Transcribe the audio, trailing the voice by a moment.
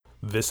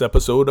This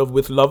episode of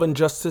With Love and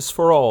Justice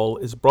for All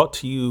is brought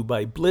to you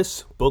by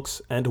Bliss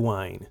Books and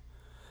Wine.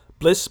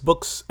 Bliss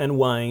Books and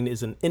Wine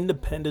is an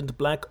independent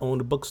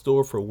Black-owned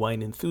bookstore for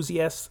wine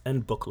enthusiasts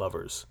and book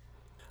lovers.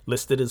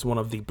 Listed as one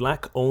of the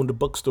Black-owned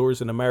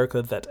bookstores in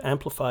America that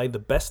amplify the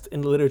best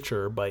in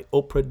literature by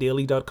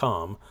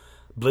OprahDaily.com,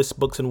 Bliss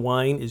Books and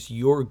Wine is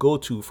your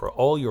go-to for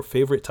all your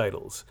favorite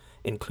titles,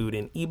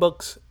 including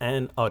ebooks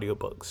and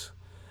audiobooks.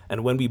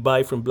 And when we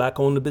buy from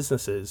Black-owned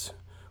businesses,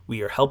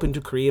 we are helping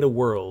to create a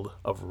world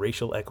of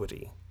racial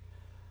equity.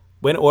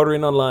 When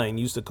ordering online,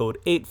 use the code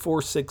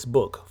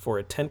 846BOOK for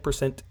a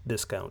 10%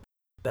 discount.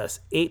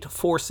 That's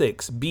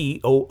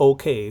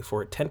 846BOOK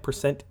for a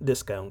 10%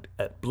 discount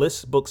at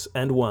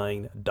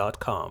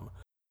blissbooksandwine.com.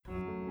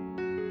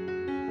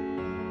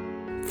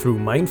 Through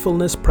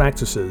mindfulness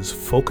practices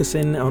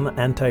focusing on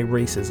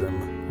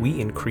anti-racism, we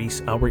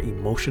increase our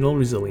emotional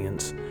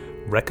resilience,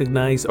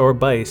 recognize our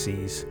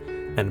biases,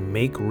 and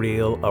make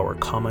real our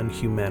common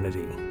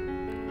humanity.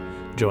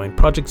 Join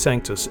Project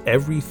Sanctus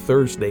every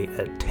Thursday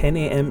at 10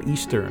 a.m.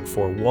 Eastern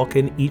for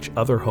Walking Each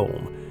Other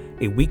Home,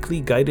 a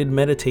weekly guided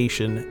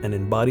meditation and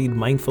embodied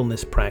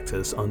mindfulness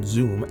practice on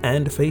Zoom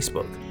and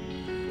Facebook.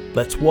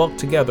 Let's walk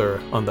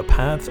together on the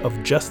path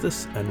of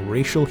justice and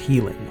racial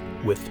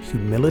healing with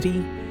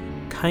humility,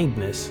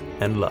 kindness,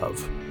 and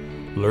love.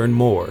 Learn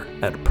more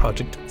at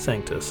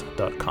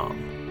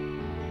projectsanctus.com.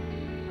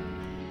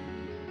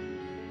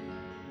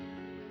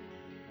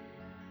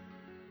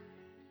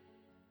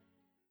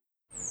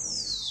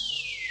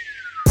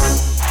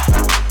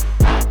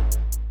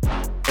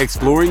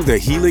 Exploring the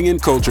healing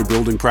and culture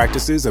building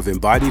practices of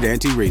embodied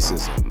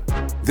anti-racism.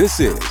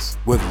 This is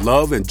With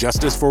Love and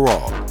Justice for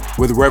All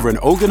with Reverend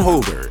Ogun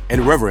Holder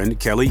and Reverend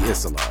Kelly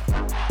Isola.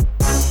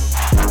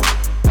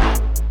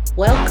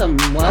 Welcome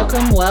to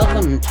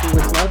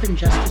With Love and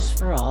Justice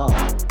for All.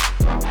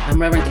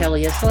 I'm Reverend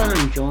Kelly Isola.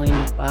 I'm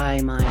joined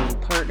by my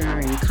partner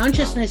in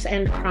consciousness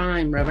and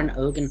crime, Reverend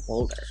Ogun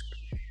Holder.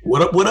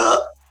 What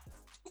up?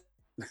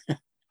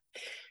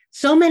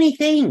 So many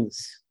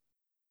things.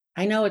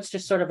 I know it's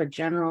just sort of a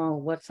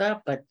general what's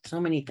up, but so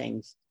many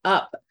things.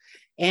 Up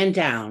and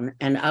down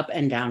and up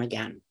and down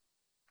again.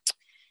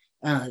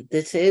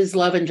 This is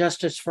Love and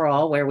Justice for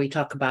All, where we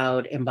talk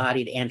about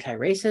embodied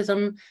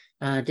anti-racism,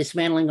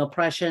 dismantling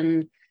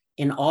oppression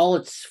in all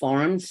its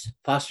forms,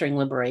 fostering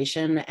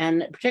liberation,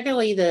 and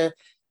particularly the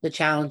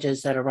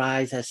challenges that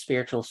arise as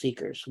spiritual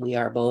seekers. We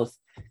are both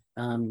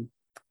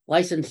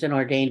licensed and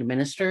ordained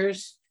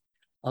ministers,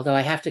 although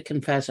I have to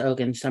confess,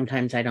 Ogun,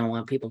 sometimes I don't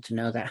want people to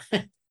know that.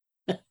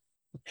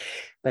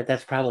 But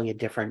that's probably a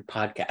different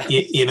podcast.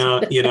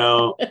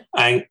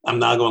 I'm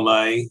not gonna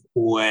lie.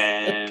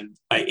 When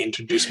I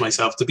introduce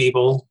myself to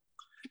people,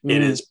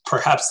 it is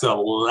perhaps the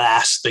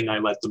last thing I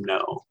let them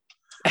know.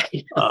 I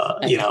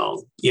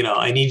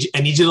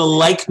need you to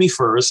like me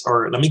first,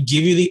 or let me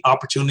give you the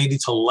opportunity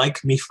to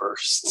like me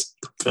first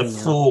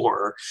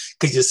before,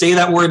 because you say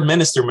that word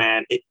minister,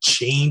 man, it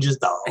changes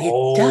the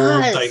whole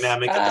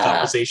dynamic of the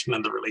conversation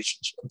and the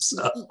relationship.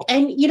 So.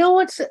 And you know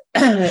what's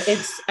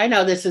I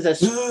know this is a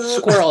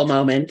squirrel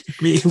moment.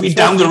 we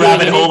down the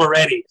rabbit hole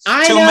already.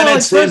 2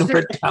 minutes in,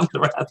 we're down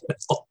the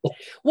rabbit hole.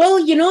 Well,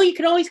 you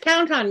can always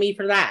count on me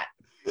for that.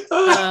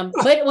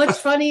 But what's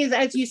funny is,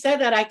 as you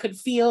said that, I could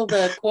feel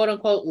the quote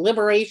unquote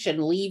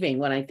liberation leaving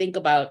when I think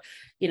about,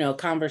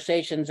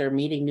 conversations or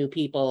meeting new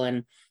people,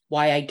 and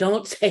why I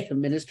don't say the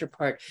minister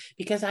part,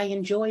 because I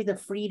enjoy the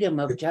freedom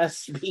of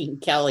just being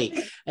Kelly.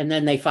 And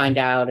then they find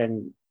out,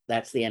 and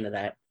that's the end of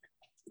that.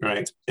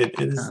 Right.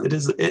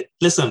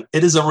 Listen,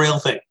 it is a real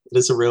thing. It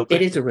is a real thing.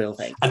 It is a real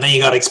thing. And then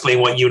you got to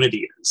explain what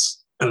unity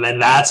is. And then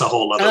that's a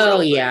whole other Oh,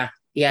 yeah.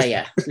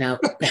 Yeah. No.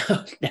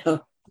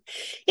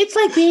 It's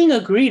like being a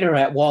greeter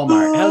at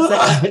Walmart. How's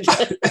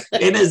that?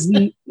 It is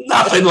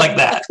nothing like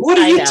that. What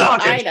are you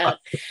talking about?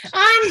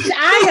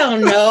 I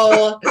don't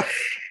know.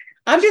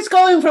 I'm just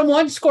going from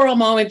one squirrel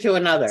moment to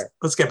another.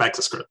 Let's get back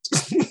to script.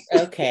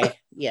 Okay.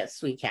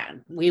 Yes, we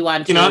can. We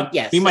want to.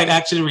 Yes. We might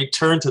actually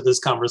return to this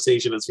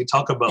conversation as we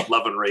talk about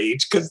love and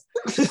rage, because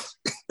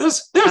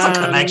there's a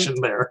connection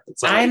there.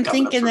 I'm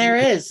thinking there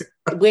is,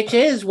 which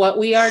is what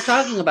we are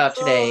talking about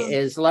today,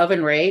 is love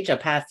and rage, a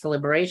path to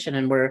liberation.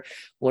 And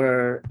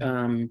we're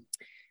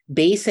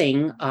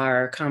basing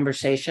our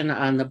conversation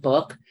on the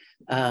book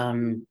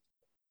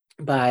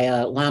by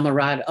Lama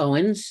Rod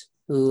Owens,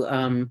 who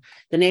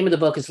the name of the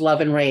book is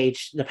Love and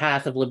Rage, The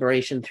Path of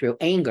Liberation Through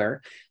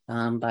Anger,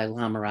 by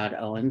Lama Rod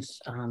Owens.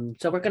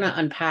 So we're going to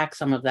unpack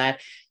some of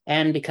that.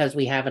 And because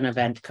we have an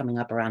event coming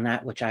up around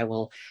that, which I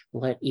will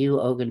let you,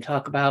 Ogun,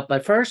 talk about.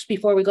 But first,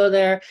 before we go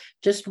there,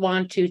 just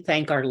want to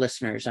thank our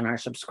listeners and our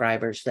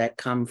subscribers that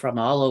come from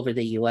all over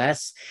the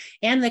US,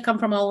 and they come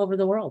from all over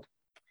the world.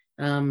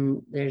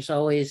 There's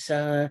always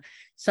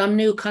some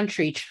new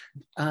country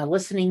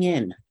listening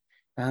in,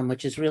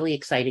 which is really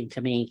exciting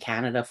to me.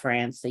 Canada,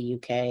 France, the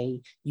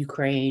UK,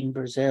 Ukraine,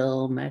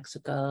 Brazil,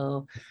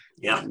 Mexico.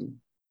 Yeah.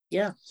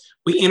 Yeah.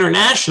 We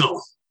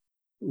international.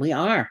 We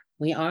are.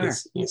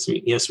 Yes,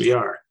 we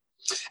are.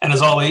 And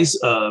as always,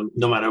 no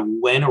matter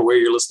when or where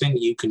you're listening,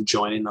 you can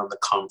join in on the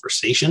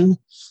conversation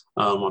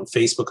on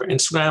Facebook or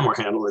Instagram. Our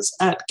handle is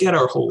at Get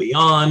Our Holy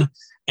On.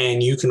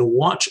 And you can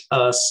watch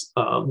us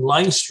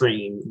live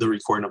stream the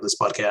recording of this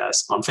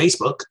podcast on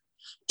Facebook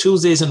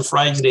Tuesdays and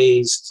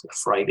Fridays,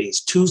 around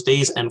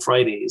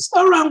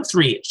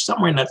 3-ish,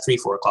 somewhere in that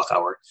 3-4 o'clock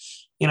hour.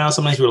 You know,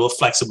 sometimes we're a little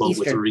flexible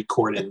Eastern. With the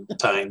recording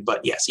time,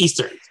 but yes,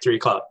 Eastern, 3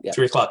 o'clock, yep.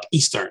 3 o'clock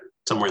Eastern,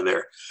 somewhere in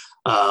there.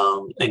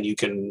 And you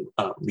can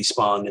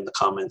respond in the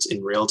comments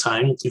in real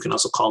time. You can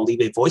also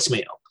leave a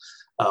voicemail,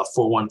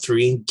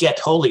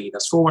 413-GET-HOLY.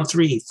 That's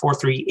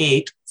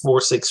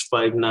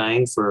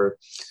 413-438-4659 for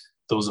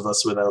those of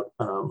us without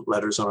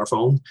letters on our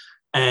phone.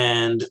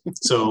 And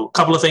so a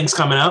couple of things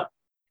coming up.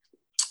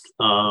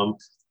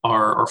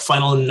 Our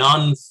final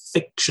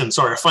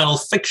final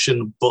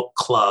fiction book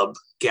club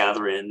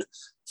gathering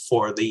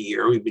for the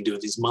year. We've been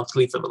doing these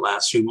monthly for the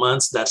last few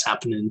months. That's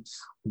happening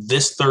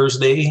this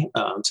Thursday.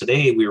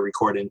 Today we're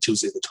recording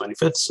Tuesday the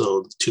 25th,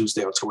 so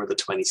Tuesday, October the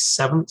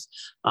 27th.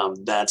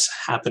 That's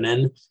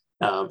happening.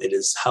 It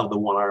is How the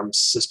One-Armed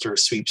Sister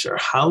Sweeps Her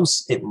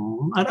House.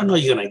 I don't know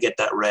you're going to get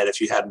that read if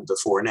you hadn't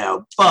before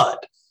now,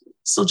 but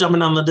still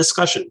jumping on the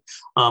discussion.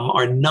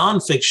 Our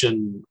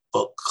nonfiction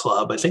book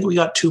club, I think we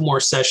got 2 more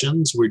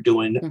sessions. We're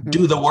doing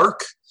Do the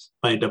Work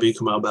by W.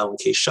 Kamau Bell and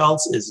Kay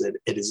Schultz.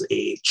 It is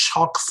a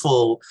chock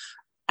full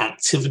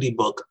activity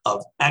book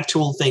of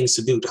actual things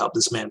to do to help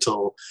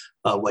dismantle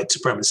white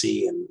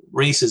supremacy and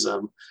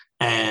racism.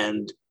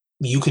 And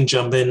you can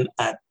jump in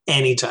at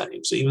any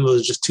time. So even though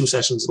there's just 2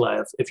 sessions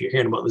left, if you're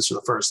hearing about this for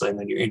the first time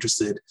and you're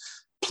interested,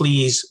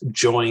 please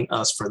join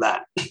us for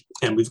that.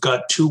 And we've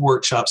got 2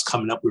 workshops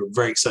coming up we're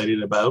very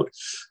excited about.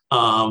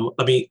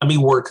 Let me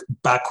work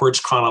backwards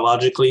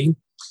chronologically.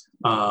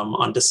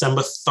 On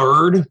December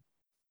 3rd,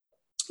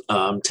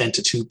 10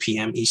 to 2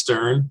 p.m.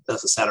 Eastern,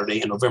 that's a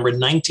Saturday, and November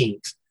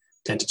 19th,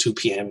 10 to 2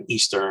 p.m.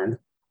 Eastern,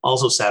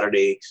 also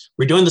Saturday.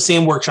 We're doing the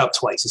same workshop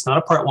twice. It's not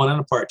a part 1 and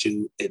a part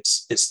 2.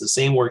 It's the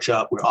same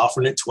workshop. We're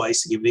offering it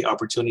twice to give you the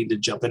opportunity to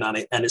jump in on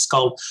it. And it's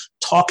called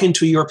Talking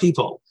to Your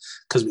People,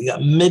 because we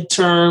got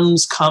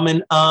midterms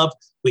coming up.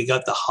 We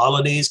got the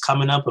holidays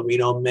coming up, and we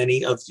know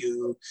many of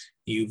you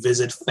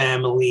visit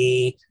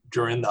family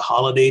during the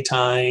holiday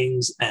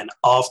times, and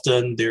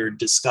often there are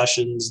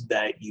discussions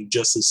that you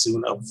just as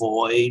soon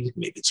avoid.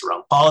 Maybe it's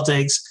around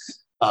politics,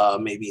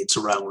 maybe it's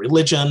around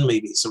religion,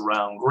 maybe it's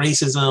around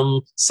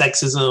racism,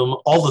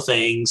 sexism, all the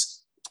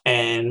things.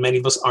 And many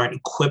of us aren't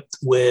equipped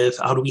with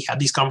how do we have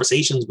these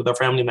conversations with our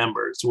family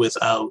members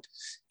without,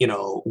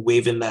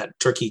 waving that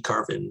turkey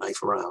carving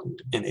knife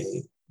around in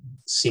a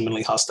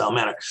seemingly hostile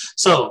manner.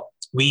 So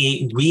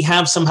we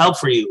have some help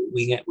for you.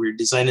 We're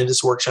designing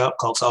this workshop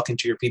called Talking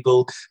to Your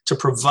People to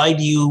provide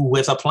you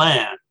with a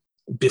plan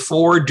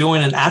before,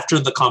 during, and after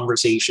the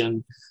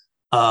conversation,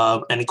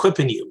 and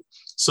equipping you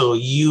so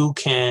you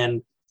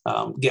can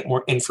get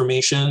more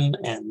information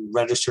and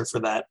register for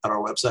that at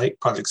our website,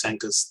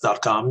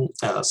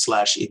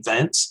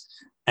 projectsancus.com/events.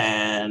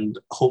 And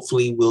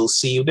hopefully we'll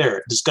see you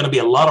there. There's going to be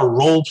a lot of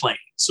role playing.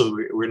 So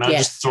we're not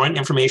just throwing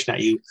information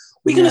at you.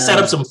 We're going to set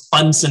up some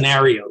fun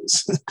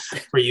scenarios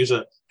for you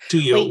to do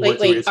your work.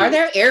 Wait. Are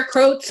there air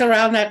quotes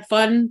around that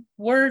fun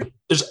word?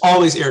 There's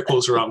always air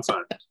quotes around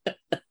fun.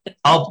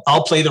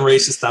 I'll play the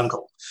racist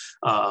uncle.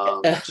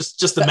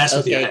 Just to mess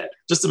with your head.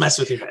 Just to mess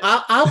with your head.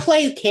 I'll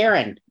play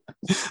Karen.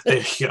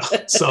 There you go.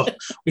 So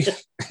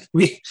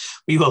we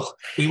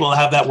will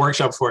have that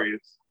workshop for you.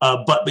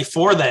 But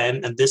before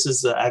then, and this is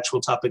the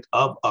actual topic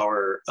of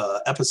our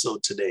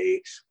episode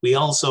today, we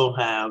also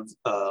have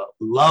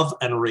Love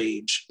and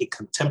Rage, a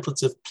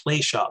contemplative play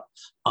shop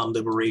on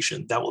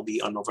liberation. That will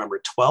be on November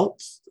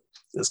 12th.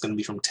 That's going to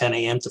be from 10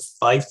 a.m. to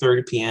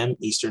 5:30 p.m.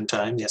 Eastern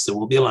time. Yes, there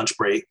will be a lunch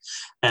break.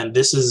 And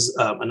this is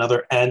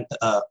another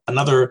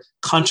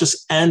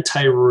conscious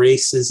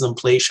anti-racism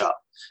play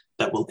shop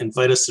that will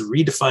invite us to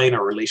redefine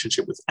our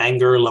relationship with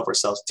anger, love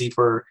ourselves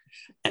deeper,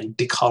 and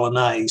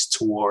decolonize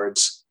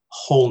towards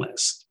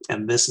wholeness.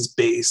 And this is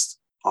based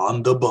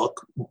on the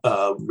book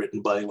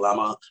written by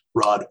Lama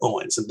Rod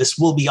Owens. And this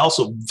will be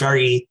also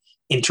very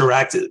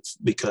interactive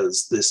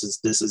because this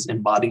is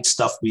embodied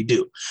stuff we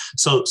do.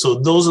 So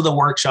those are the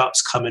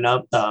workshops coming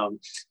up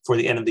for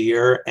the end of the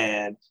year.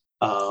 And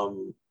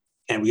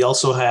we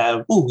also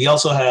have we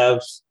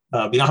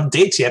don't have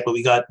dates yet, but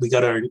we got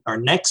our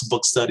next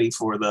book study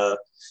for the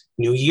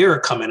new year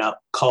coming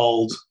up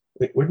called,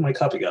 where did my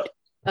copy go?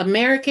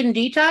 American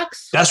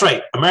Detox? That's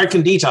right,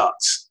 American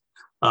Detox.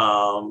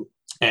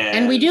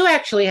 And we do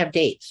actually have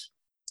dates.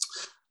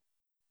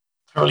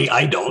 Apparently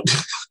I don't.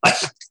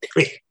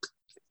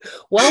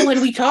 Well,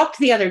 when we talked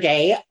the other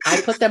day,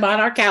 I put them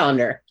on our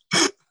calendar.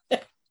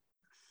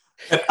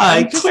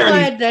 I'm just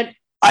glad that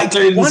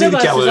one of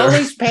us is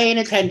always paying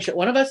attention.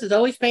 One of us is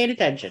always paying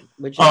attention,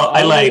 which is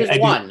I lied.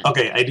 one.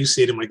 I do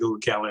see it in my Google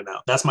Calendar now.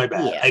 That's my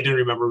bad. Yeah. I didn't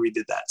remember we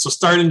did that. So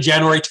starting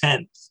January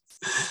 10th.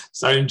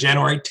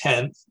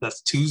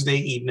 That's Tuesday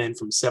evening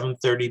from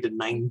 7:30 to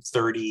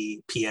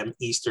 9:30 p.m.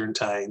 Eastern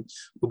time.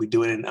 We'll be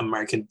doing an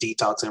American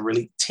Detox and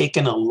really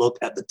taking a look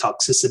at the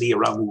toxicity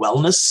around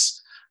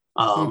wellness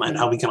And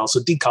how we can also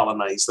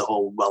decolonize the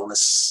whole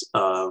wellness,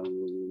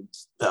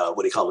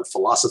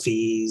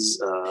 philosophies.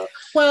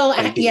 Well, yeah,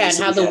 and ideas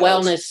that how we the have.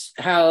 wellness,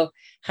 how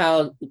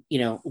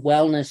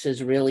wellness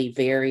is really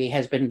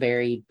has been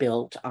very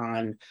built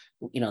on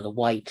the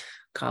white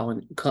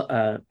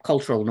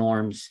cultural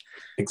norms.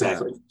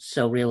 Exactly.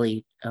 So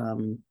really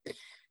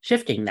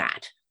shifting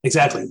that.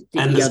 Exactly.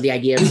 And the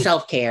idea of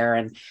self-care,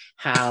 and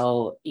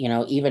how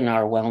even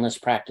our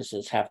wellness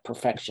practices have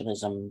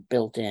perfectionism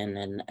built in,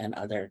 and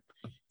other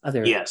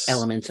Yes.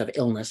 elements of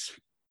illness.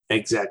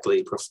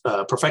 Exactly.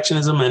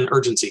 Perfectionism and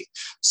urgency.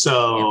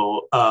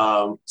 So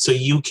so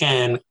you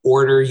can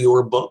order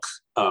your book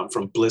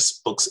from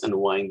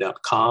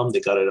blissbooksandwine.com. They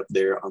got it up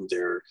there on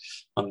their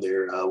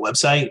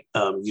website.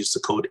 Use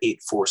the code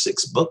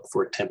 846book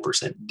for a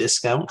 10%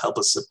 discount. Help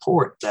us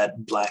support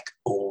that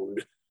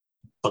Black-owned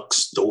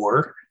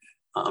bookstore.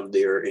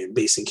 They're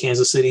based in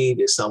Kansas City.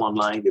 They sell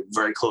online. They're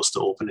very close to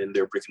opening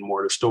their brick and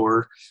mortar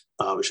store,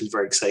 which is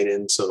very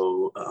exciting.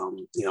 So,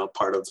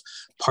 part of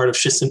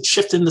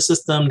shifting the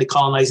system,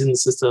 decolonizing the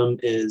system,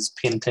 is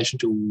paying attention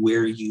to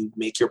where you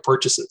make your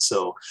purchases.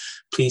 So,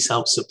 please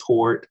help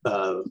support.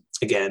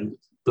 Again,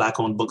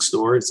 Black-owned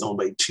bookstore. It's owned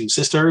by two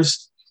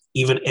sisters.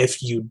 Even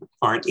if you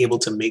aren't able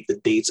to make the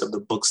dates of the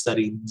book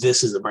study,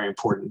 this is a very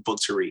important book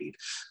to read.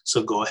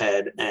 So go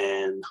ahead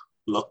and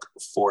look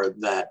for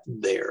that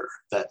there.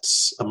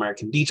 That's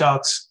American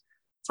Detox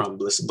from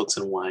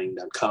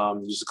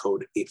blissbooksandwine.com. Use the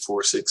code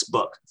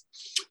 846book.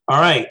 All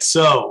right,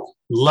 so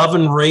Love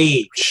and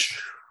Rage.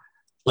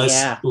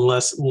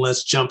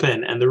 Let's jump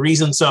in. And the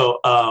reason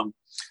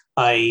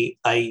I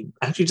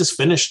actually just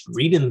finished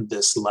reading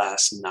this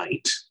last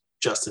night,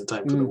 just in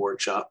time for the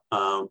workshop.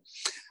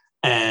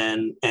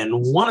 And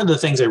one of the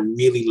things I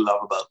really love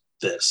about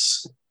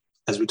this,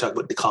 as we talk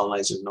about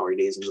decolonizing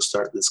minorities, and just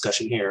start the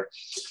discussion here,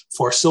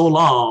 for so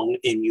long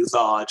in New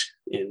Thought,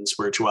 in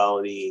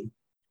spirituality,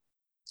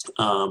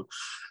 I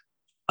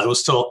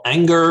was told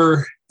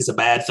anger is a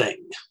bad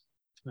thing.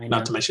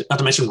 Not to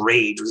mention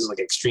rage, which is like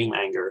extreme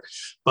anger,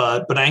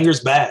 but anger is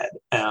bad.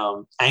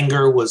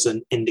 Anger was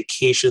an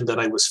indication that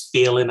I was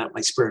failing at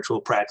my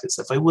spiritual practice.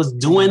 If I was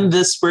doing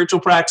this spiritual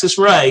practice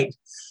right,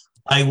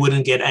 I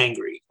wouldn't get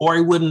angry, or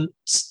I wouldn't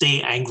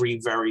stay angry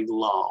very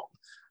long.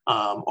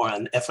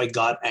 And if I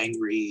got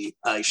angry,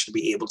 I should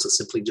be able to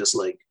simply just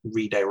like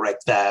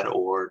redirect that,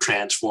 or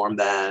transform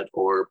that,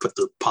 or put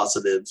the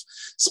positive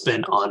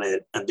spin on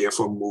it, and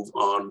therefore move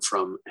on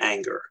from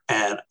anger.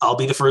 And I'll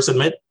be the first to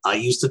admit, I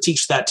used to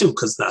teach that too,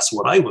 because that's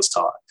what I was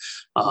taught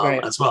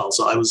as well.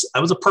 So I was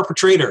a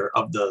perpetrator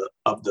of the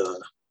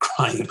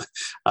crime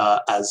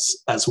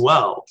as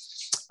well.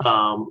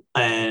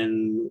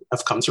 And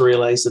I've come to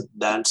realize that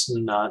that's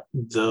not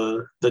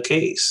the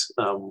case.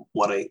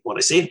 What I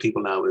say to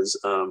people now is,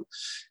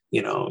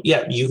 you can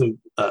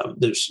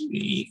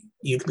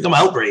you can become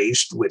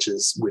outraged, which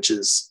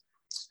is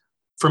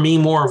for me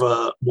more of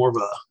a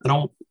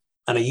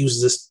I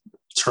use this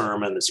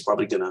term, and it's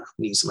probably gonna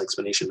need some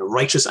explanation. A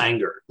righteous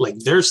anger, like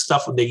there's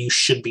stuff that you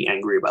should be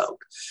angry about.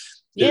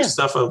 There's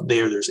stuff out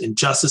there. There's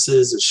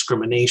injustices, there's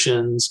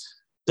discriminations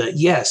that,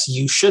 yes,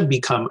 you should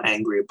become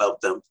angry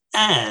about them.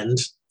 And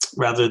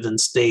rather than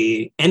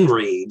stay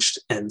enraged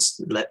and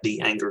let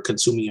the anger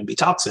consume you and be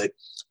toxic,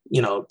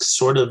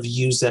 sort of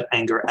use that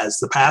anger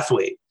as a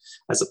pathway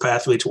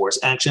towards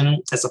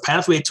action, as a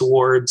pathway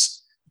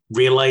towards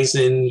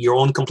realizing your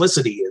own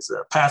complicity, as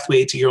a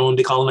pathway to your own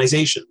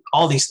decolonization,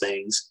 all these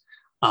things.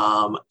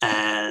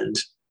 And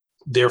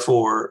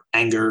therefore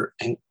anger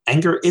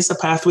is a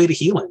pathway to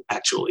healing.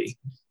 Actually,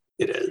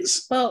 it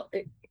is. Well,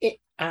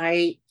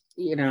 I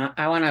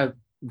want to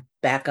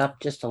back up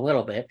just a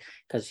little bit,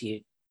 because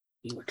you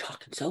were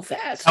talking so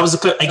fast. That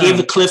was I gave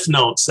the cliff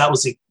notes. That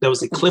was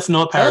the cliff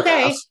note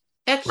paragraph. Okay,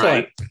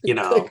 excellent.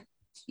 Right?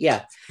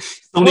 Yeah.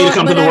 Don't need to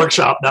come to the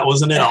workshop. That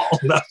wasn't it all.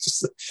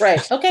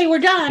 Right. Okay, we're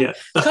done. Yeah.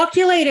 Talk to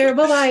you later.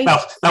 Bye-bye. Now,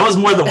 that was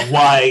more the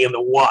why and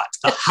the what.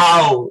 The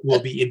how will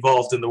be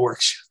involved in the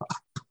workshop.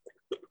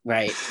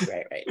 Right.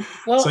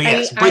 Well, so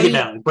yes, break it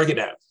down.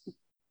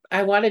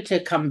 I wanted to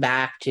come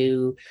back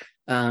to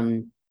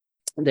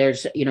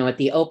there's, at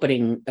the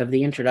opening of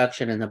the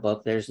introduction in the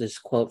book, there's this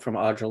quote from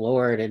Audre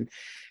Lorde, and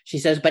she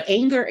says, "But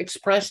anger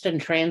expressed and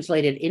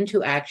translated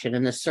into action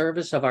in the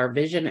service of our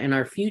vision and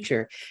our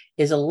future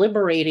is a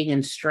liberating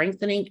and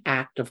strengthening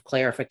act of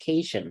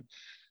clarification.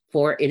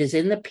 For it is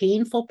in the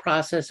painful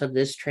process of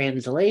this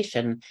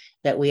translation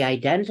that we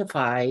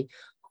identify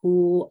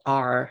who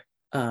are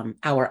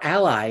our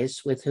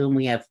allies with whom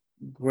we have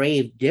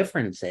grave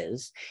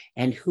differences,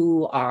 and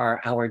who are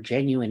our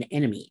genuine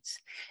enemies.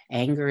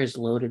 Anger is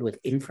loaded with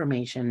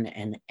information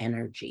and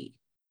energy."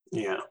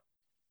 Yeah.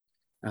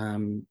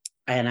 And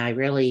I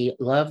really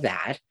love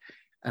that,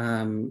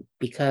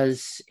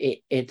 because it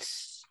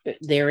is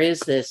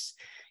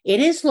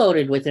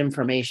loaded with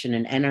information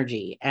and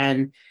energy,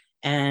 and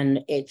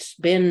it's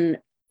been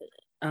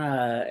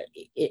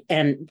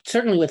and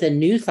certainly within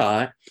New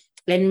Thought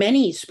and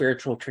many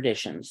spiritual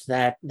traditions,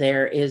 that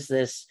there is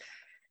this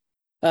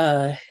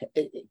uh,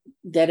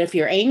 that if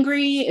you're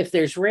angry, if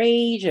there's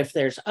rage, if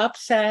there's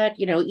upset,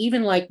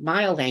 even like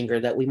mild anger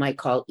that we might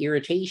call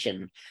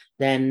irritation,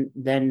 then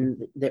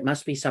there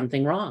must be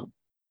something wrong.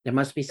 There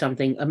must be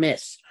something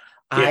amiss.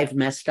 Yeah. I've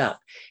messed up.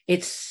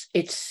 It's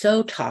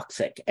so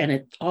toxic,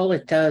 and all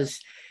it does,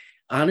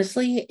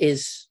 honestly,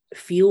 is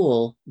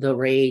fuel the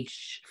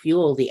rage,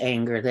 fuel the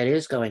anger that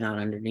is going on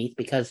underneath,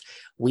 because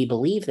we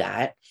believe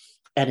that,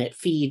 and it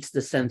feeds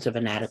the sense of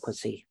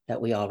inadequacy that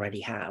we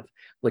already have,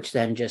 which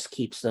then just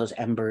keeps those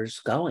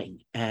embers going.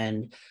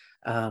 And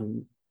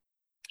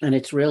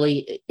it's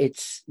really,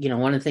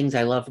 one of the things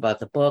I love about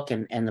the book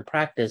and the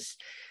practice,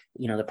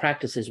 the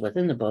practices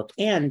within the book,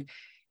 and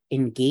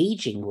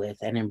engaging with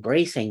and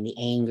embracing the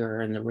anger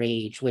and the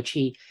rage, which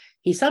he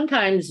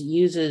sometimes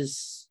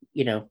uses,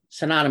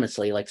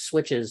 synonymously, like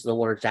switches the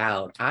words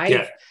out.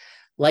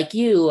 Like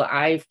you,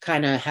 I've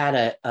kind of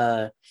had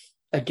a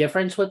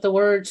difference with the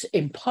words,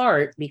 in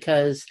part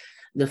because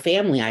the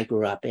family I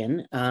grew up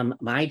in,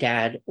 my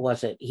dad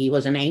he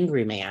was an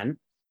angry man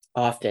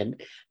often.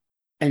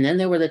 And then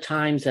there were the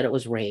times that it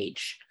was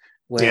rage,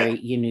 where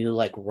you knew,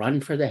 like,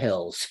 run for the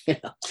hills,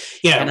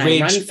 Yeah, and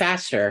rage, I run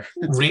faster.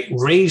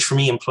 Rage for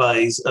me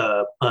implies,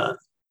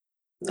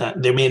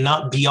 there may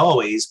not be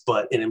always,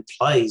 but it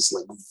implies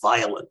like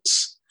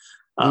violence.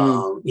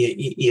 That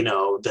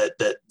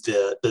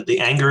the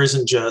anger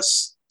isn't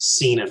just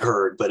seen and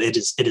heard, but it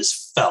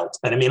is felt,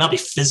 and it may not be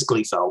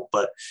physically felt,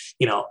 but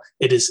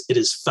it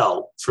is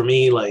felt. For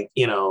me, like,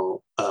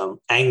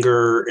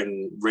 anger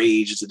and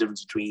rage is the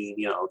difference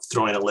between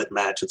throwing a lit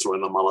match and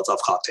throwing a Molotov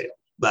cocktail.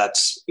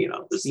 That's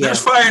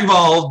there's fire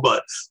involved,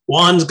 but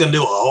one's gonna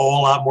do a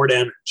whole lot more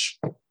damage.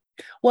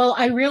 Well,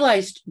 I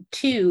realized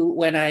too,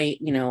 when I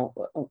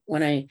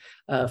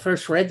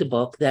first read the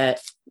book,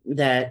 that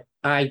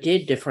I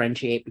did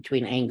differentiate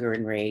between anger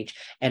and rage,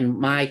 and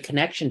my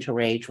connection to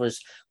rage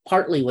was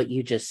partly what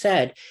you just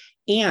said,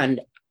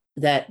 and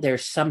that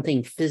there's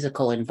something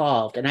physical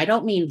involved. And I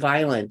don't mean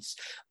violence,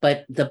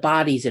 but the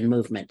body's in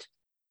movement,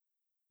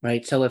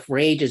 right? So if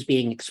rage is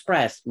being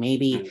expressed,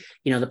 maybe,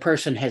 the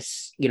person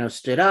has,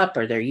 stood up,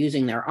 or they're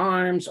using their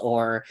arms,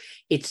 or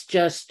it's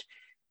just,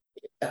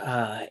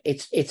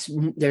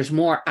 there's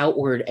more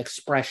outward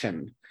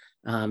expression.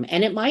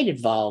 And it might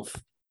involve,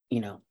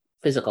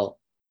 physical,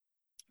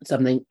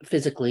 something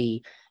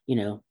physically,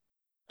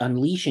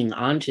 unleashing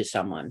onto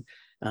someone,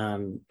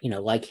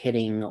 like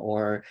hitting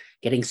or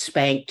getting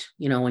spanked,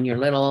 when you're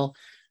little.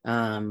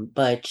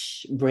 But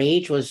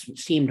rage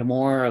seemed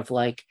more of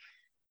like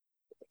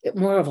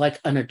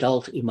an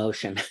adult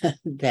emotion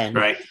than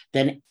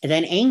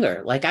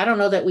anger. Like, I don't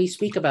know that we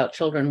speak about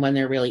children when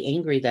they're really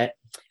angry, that,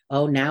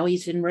 oh, now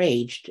he's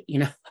enraged.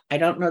 I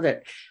don't know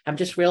that. I'm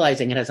just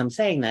realizing it as I'm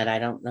saying that. I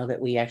don't know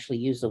that we actually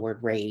use the word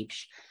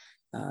rage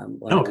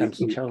when it comes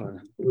to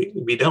children.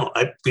 We don't.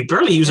 We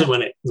barely use it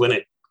when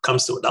it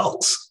comes to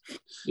adults.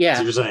 Yeah,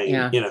 as you're saying,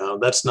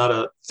 that's not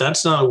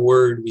a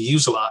word we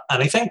use a lot,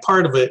 and I think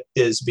part of it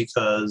is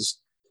because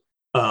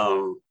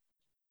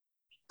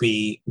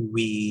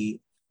we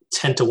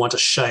tend to want to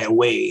shy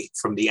away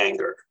from the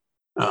anger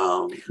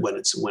when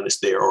it's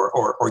there,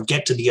 or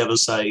get to the other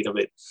side of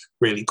it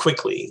really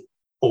quickly,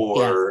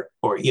 or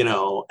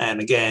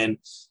and again,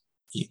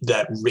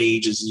 that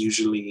rage is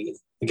usually,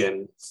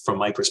 again, from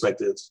my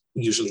perspective,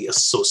 usually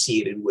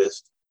associated with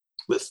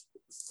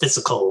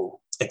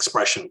physical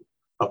expression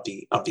of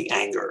the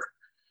anger,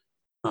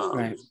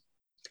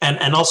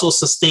 and also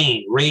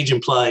sustained. Rage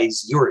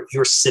implies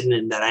you're sitting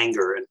in that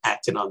anger and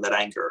acting on that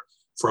anger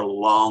for a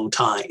long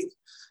time.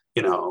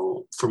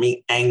 For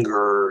me,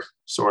 anger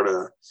sort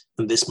of,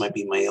 and this might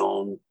be my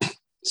own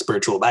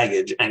spiritual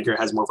baggage, anger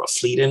has more of a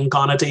fleeting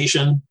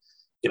connotation.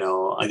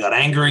 I got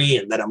angry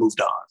and then I moved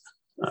on.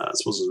 I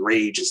suppose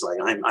rage is like,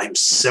 I'm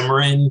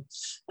simmering,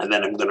 and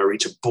then I'm going to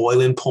reach a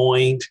boiling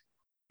point,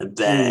 and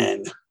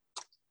then,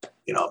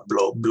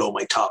 blow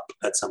my top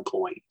at some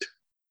point.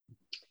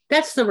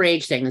 That's the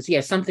rage thing.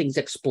 Something's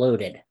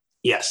exploded.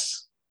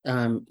 Yes.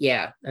 That's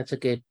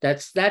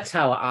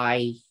how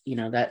I,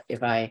 that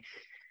if I,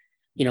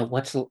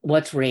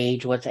 what's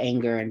rage, what's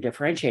anger, and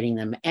differentiating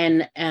them.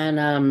 And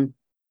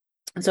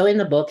so in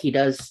the book, he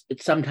does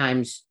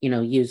sometimes,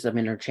 use them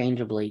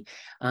interchangeably.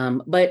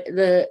 But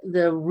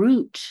the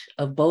root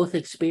of both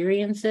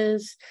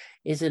experiences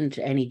isn't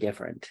any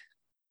different,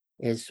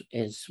 is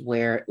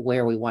where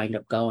we wind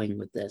up going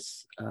with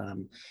this,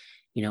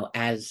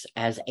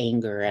 as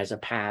anger, as a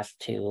path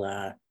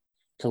to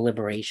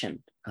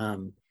liberation.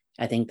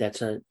 I think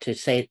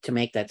to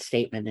make that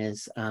statement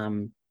is,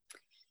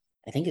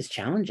 I think it's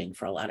challenging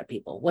for a lot of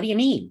people. What do you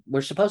mean?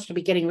 We're supposed to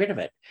be getting rid of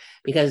it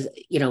because,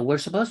 we're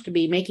supposed to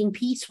be making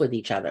peace with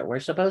each other. We're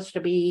supposed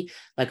to be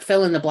like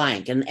fill in the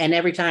blank. And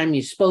every time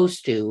you're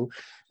supposed to,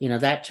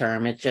 that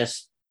term, it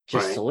just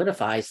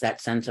solidifies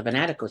that sense of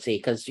inadequacy,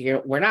 because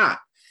we're not,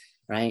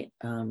 right.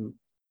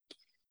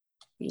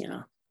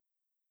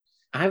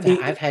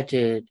 I've had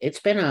to,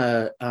 it's been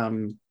a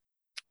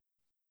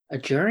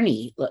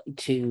journey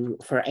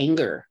for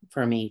anger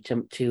for me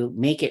to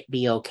make it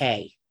be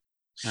okay.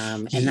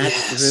 And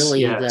that's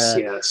really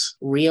yes.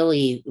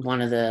 really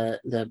one of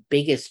the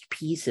biggest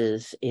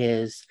pieces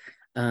is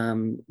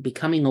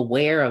becoming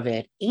aware of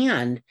it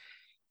and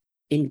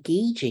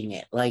engaging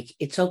it. Like,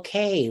 it's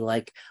okay,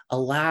 like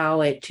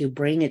allow it to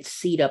bring its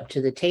seat up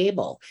to the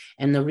table.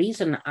 And the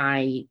reason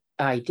I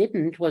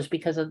didn't was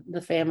because of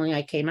the family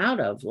I came out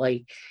of.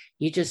 Like,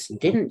 you just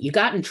didn't, you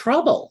got in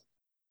trouble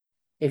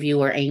if you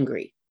were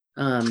angry.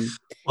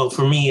 Well,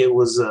 for me, it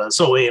was,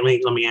 so wait,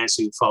 let me ask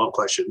you a follow-up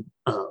question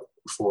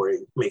before I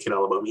make it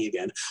all about me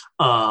again.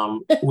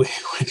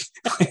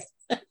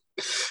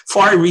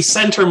 Before I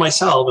recenter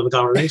myself in the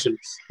conversation,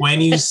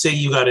 when you say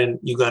you got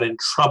in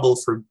trouble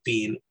for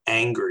being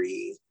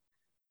angry,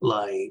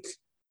 like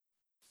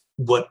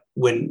what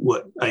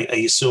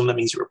I assume that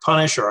means you were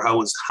punished, or how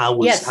was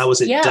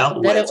it dealt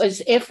with? That it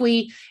was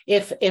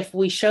if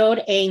we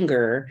showed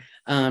anger,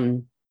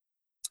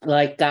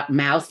 like got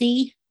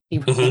mouthy.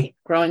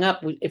 Growing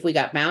up, if we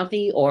got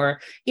mouthy, or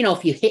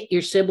if you hit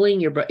your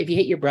sibling, if you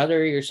hit your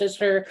brother or your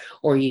sister,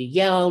 or you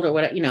yelled or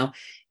whatever,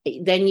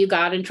 then you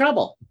got in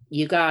trouble.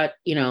 You got,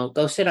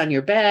 go sit on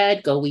your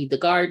bed, go weed the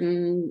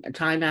garden,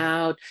 time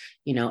out,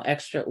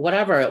 extra,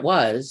 whatever it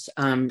was.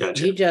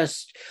 Gotcha.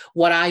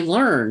 What I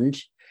learned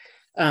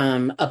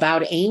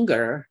about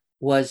anger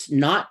was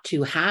not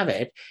to have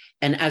it.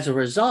 And as a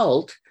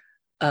result,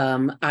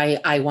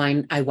 I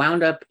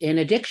wound up in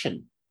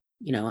addiction.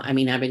 I've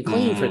been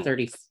clean for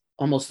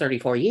almost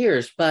 34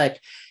 years, but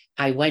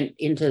I went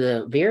into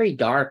the very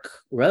dark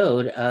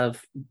road of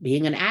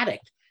being an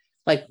addict.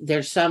 Like,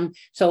 there's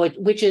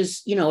which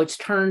is, it's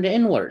turned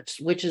inwards,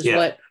 which is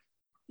what,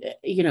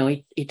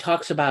 he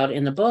talks about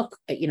in the book,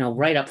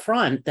 right up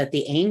front, that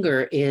the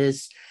anger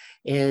is,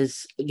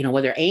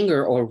 whether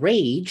anger or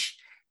rage,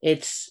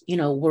 it's,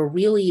 we're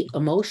really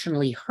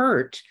emotionally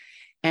hurt,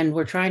 and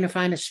we're trying to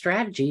find a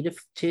strategy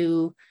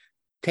to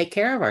take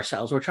care of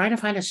ourselves. We're trying to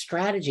find a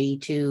strategy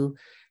to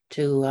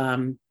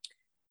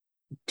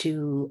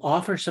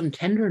offer some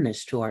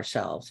tenderness to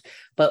ourselves,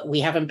 but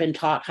we haven't been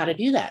taught how to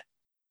do that.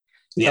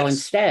 Yes. So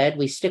instead,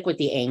 we stick with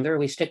the anger,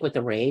 we stick with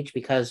the rage,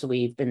 because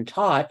we've been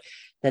taught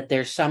that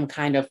there's some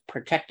kind of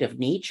protective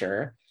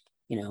nature,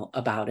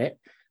 about it.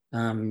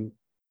 And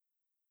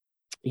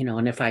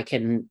if I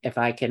can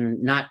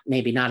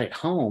maybe not at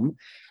home,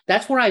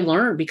 that's where I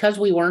learned, because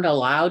we weren't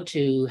allowed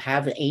to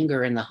have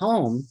anger in the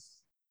home,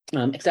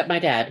 except my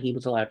dad, he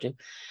was allowed to.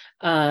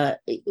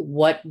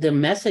 What the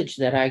message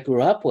that I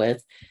grew up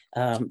with,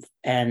 and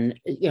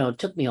it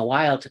took me a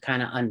while to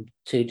kind of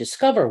to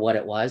discover what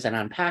it was and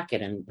unpack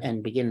it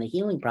and begin the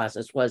healing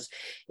process,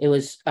 it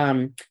was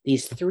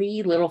these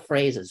three little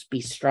phrases: be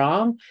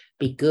strong,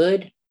 be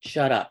good,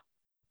 shut up.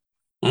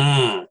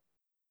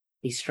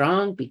 Be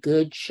strong, be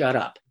good, shut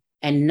up.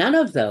 And none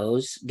of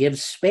those give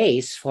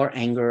space for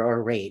anger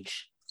or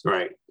rage.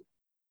 Right.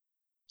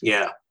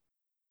 Yeah.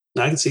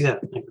 I can see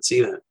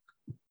that.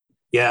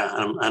 Yeah,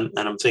 and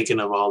I'm thinking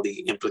of all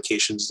the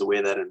implications, the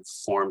way that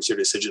informs your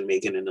decision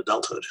making in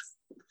adulthood.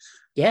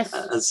 Yes,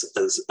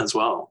 as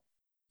well.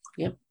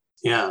 Yep.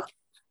 Yeah.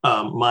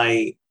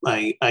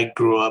 I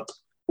grew up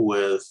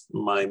with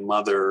my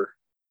mother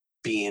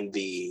being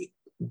the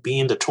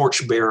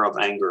torchbearer of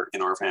anger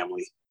in our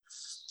family,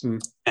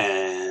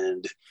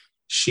 and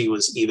she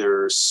was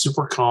either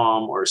super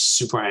calm or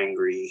super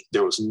angry.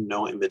 There was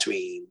no in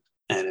between,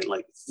 and it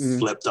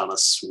flipped on a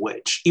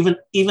switch.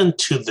 Even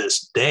to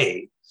this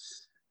day.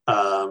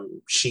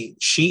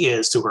 She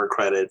is, to her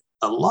credit,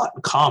 a lot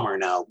calmer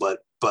now, but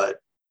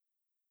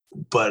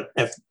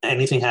if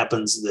anything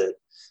happens that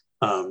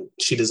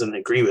she doesn't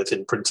agree with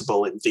in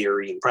principle, in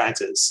theory, in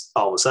practice,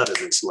 all of a sudden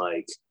it's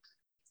like,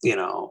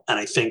 and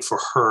I think for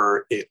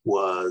her it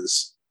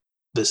was,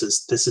 this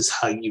is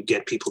how you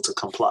get people to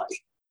comply.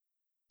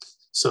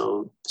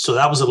 So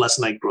that was a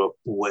lesson I grew up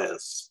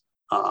with,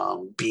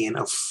 being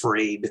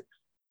afraid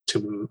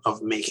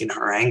of making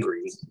her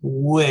angry,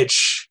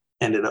 which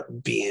ended up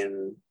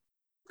being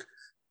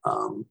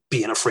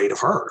afraid of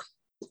her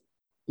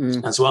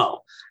as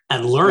well,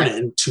 and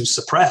learning to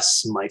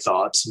suppress my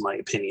thoughts, my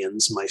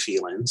opinions, my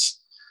feelings.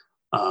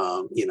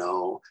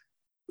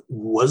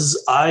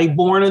 Was I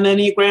born an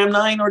Enneagram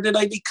 9, or did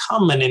I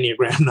become an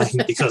Enneagram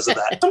 9 because of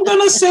that? I'm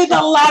going to say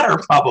the latter,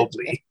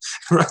 probably,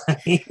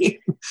 right?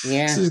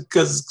 Yeah.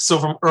 So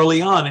from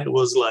early on, it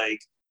was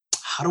like,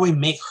 how do I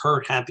make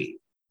her happy?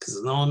 Because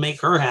if I don't make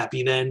her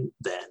happy, then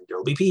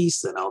there'll be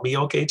peace, then I'll be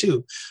okay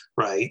too,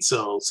 right?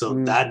 So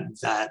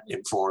that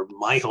informed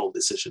my whole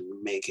decision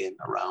making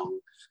around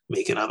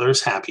making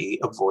others happy,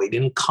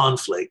 avoiding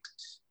conflict,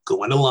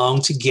 going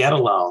along to get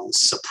along,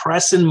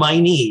 suppressing my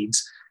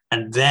needs,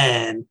 and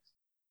then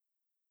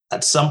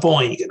at some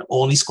point you can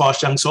only squash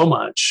down so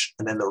much,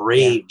 and then the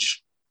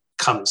rage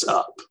comes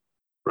up,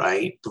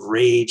 right? The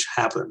rage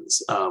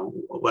happens.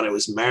 When I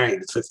was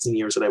married, 15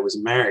 years that I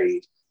was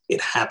married, it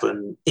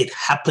happened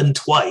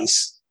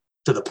twice,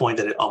 to the point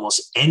that it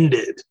almost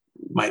ended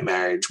my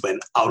marriage, when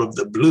out of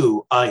the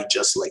blue, I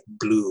just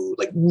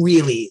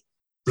really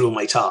blew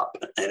my top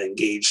and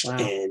engaged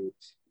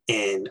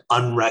in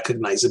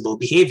unrecognizable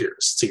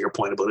behaviors, to your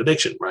point about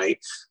addiction, right?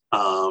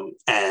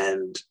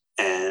 And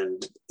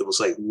And it was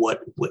like,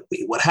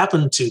 what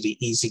happened to the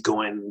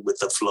easygoing with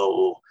the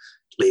flow,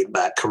 laid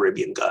back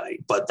Caribbean guy?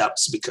 But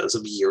that's because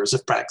of years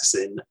of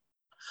practicing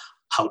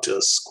how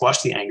to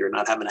squash the anger,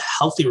 not having a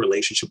healthy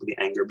relationship with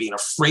the anger, being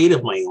afraid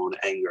of my own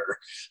anger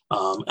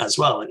as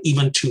well. And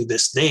even to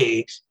this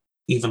day,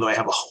 even though I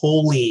have a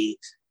wholly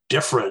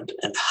different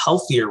and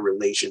healthier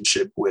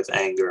relationship with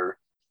anger,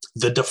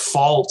 the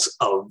default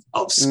of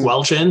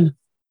squelching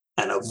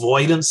and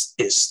avoidance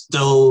is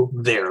still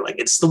there. Like,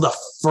 it's still the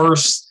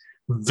first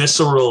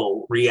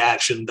visceral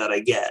reaction that I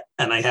get.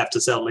 And I have to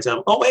tell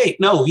myself, oh, wait,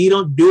 no, you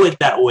don't do it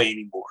that way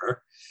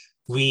anymore.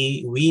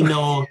 We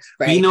know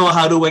Right. we know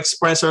how to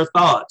express our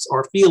thoughts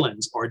or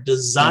feelings or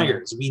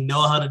desires. We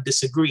know how to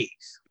disagree.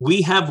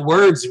 We have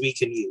words we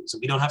can use.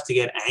 We don't have to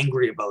get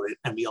angry about it,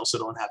 and we also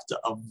don't have to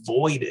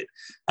avoid it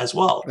as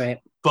well. Right.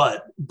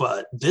 But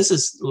this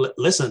is,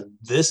 listen,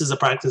 this is a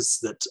practice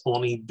that's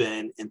only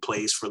been in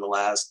place for the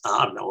last,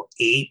 I don't know,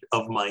 8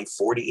 of my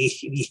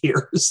 48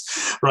 years,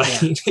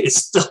 right? Yeah. It's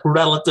still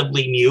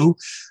relatively new.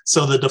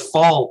 So the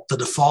default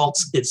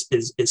is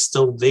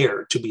still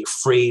there, to be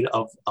afraid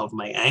of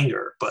my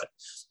anger. But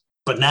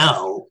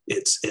now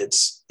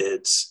it's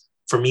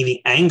for me,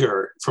 the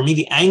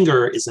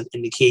anger is an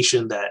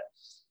indication that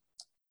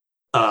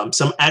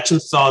some action,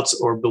 thoughts,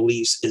 or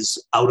beliefs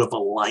is out of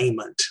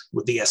alignment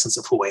with the essence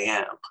of who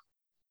I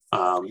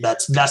am.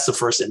 That's the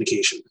first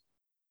indication.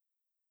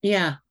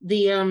 Yeah.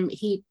 One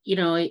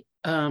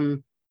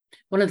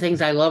of the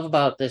things I love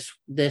about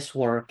this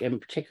work, and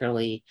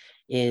particularly,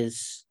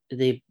 is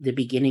the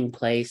beginning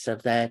place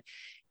of that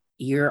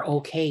you're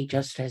okay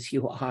just as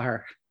you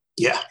are.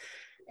 Yeah.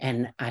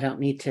 And I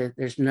don't need to,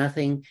 there's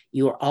nothing,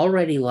 you are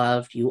already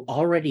loved, you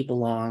already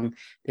belong,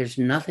 there's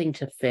nothing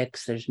to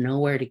fix, there's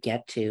nowhere to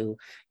get to,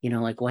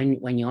 like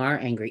when you are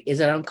angry. Is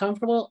it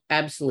uncomfortable?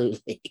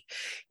 Absolutely.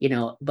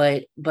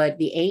 But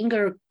the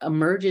anger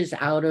emerges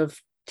out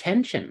of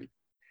tension,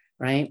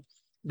 right?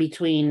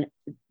 Between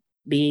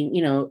being,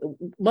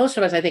 most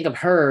of us, I think, have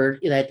heard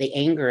that the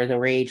anger, the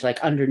rage,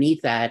 like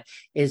underneath that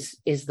is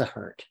the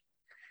hurt.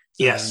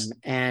 Yes.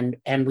 And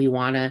we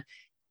want to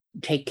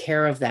take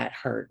care of that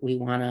hurt. We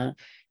want to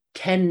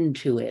tend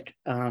to it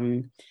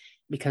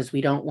because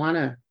we don't want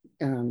to,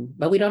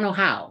 but we don't know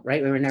how,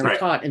 right? We were never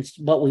taught. And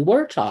what we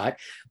were taught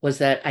was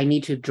that I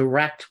need to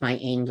direct my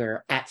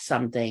anger at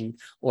something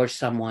or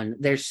someone.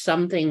 There's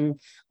something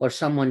or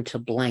someone to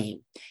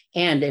blame.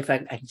 And if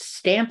I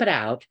stamp it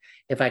out,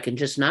 if I can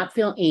just not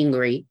feel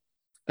angry,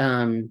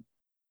 then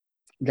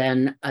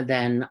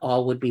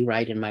all would be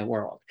right in my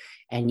world.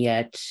 And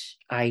yet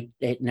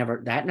that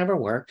never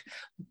worked.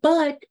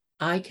 But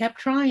I kept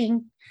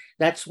trying.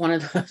 That's one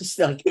of those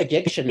like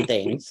addiction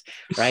things,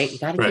 right? You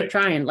got to keep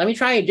trying. Let me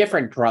try a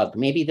different drug.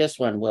 Maybe this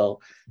one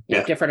will,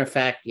 different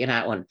effect.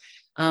 That one.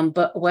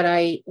 But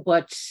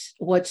what's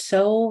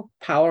so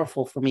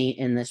powerful for me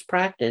in this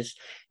practice,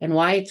 and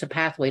why it's a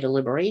pathway to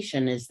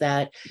liberation, is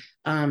that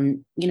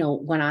when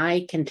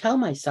I can tell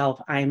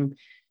myself I'm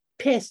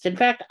pissed. In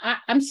fact,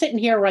 I'm sitting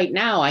here right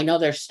now. I know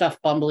there's stuff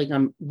bubbling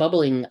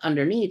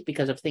underneath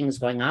because of things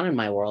going on in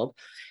my world,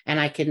 and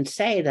I can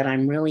say that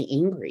I'm really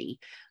angry.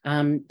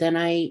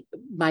 Then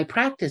my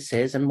practice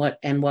is, and what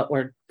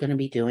we're going to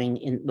be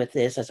doing with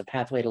this as a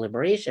pathway to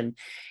liberation,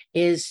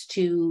 is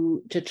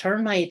to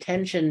turn my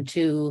attention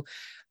to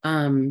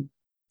the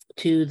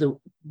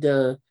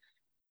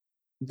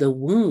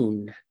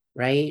wound,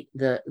 right?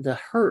 The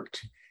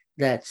hurt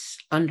that's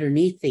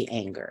underneath the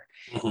anger.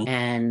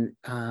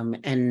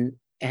 Mm-hmm.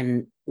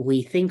 And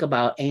we think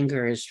about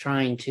anger as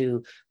trying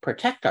to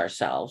protect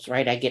ourselves,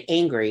 right? I get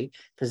angry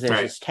because there's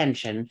this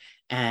tension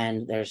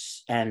and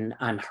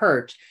I'm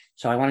hurt.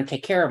 So I want to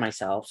take care of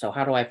myself. So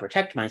how do I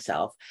protect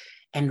myself?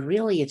 And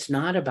really, it's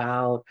not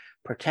about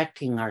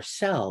protecting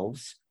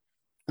ourselves,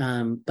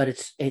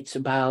 but it's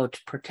about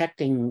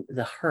protecting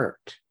the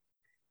hurt,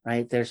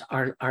 right? There's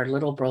our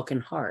little broken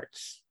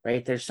hearts,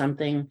 right? There's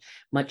something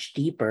much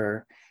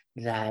deeper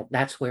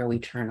that's where we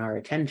turn our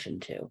attention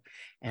to.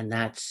 And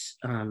that's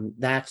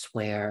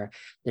where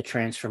the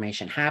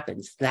transformation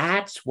happens.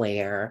 That's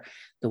where,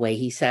 the way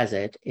he says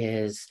it,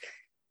 is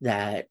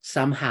that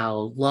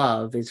somehow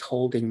love is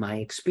holding my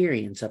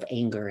experience of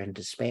anger and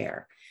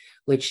despair,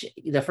 which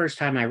the first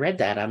time I read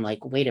that, I'm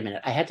like, wait a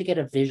minute, I had to get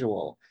a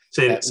visual.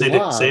 Say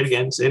it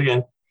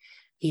again.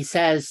 He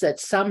says that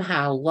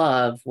somehow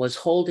love was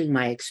holding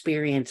my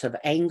experience of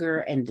anger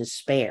and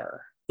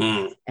despair.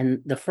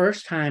 And the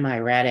first time I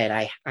read it,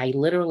 I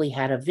literally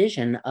had a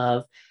vision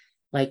of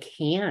like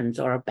hands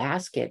or a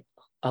basket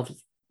of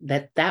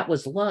that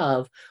was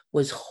love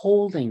was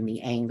holding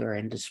the anger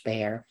and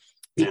despair,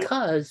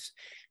 because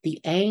the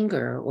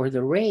anger or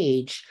the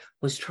rage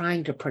was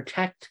trying to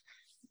protect,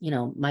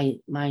 my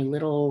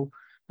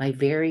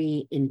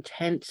very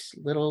intense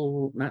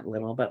not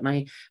little, but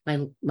my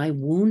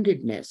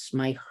woundedness,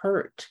 my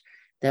hurt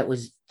that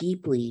was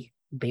deeply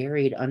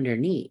buried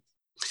underneath.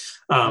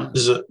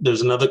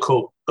 There's another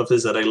quote of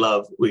his that I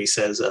love where he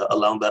says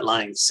along that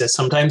line, he says,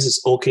 sometimes it's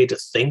okay to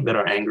think that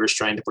our anger is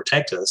trying to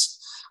protect us,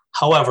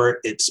 However,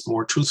 it's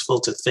more truthful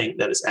to think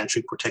that it's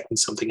actually protecting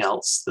something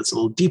else that's a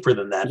little deeper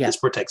than that. Yeah. It's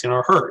protecting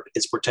our hurt.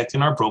 It's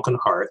protecting our broken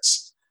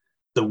hearts.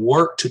 The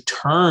work to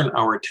turn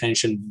our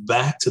attention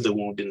back to the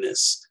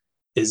woundedness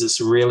is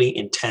this really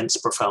intense,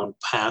 profound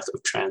path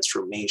of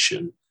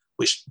transformation,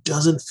 which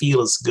doesn't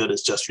feel as good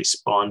as just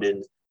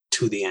responding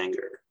to the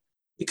anger,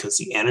 because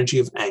the energy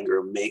of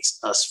anger makes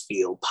us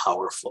feel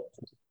powerful.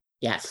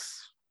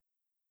 Yes.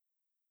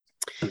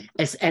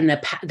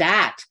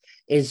 That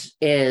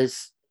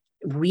is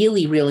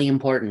really, really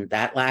important,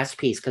 that last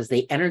piece, because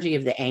the energy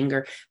of the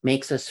anger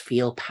makes us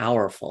feel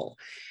powerful,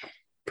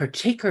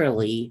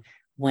 particularly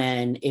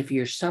if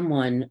you're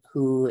someone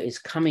who is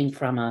coming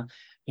from a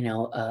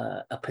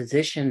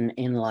position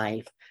in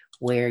life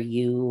where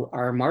you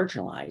are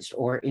marginalized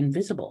or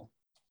invisible,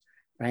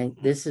 right?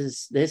 This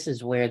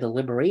is where the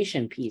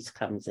liberation piece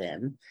comes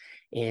in.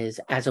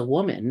 Is, as a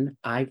woman,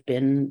 I've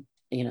been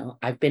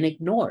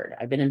ignored.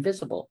 I've been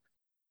invisible.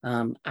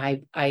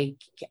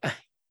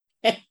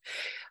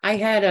 I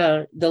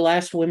had the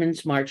last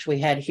Women's March we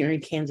had here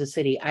in Kansas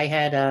City. I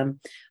had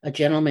a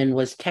gentleman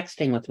was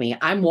texting with me.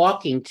 I'm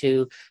walking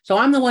so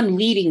I'm the one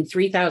leading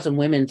 3,000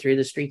 women through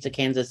the streets of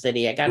Kansas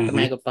City. I got the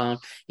megaphone.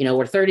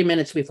 We're 30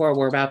 minutes before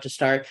we're about to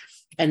start,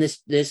 and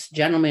this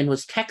gentleman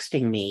was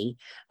texting me.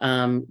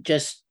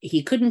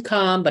 He couldn't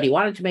come, but he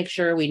wanted to make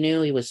sure we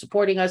knew he was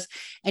supporting us,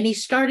 and he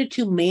started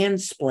to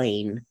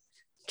mansplain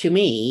to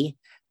me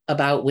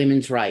about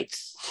women's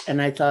rights.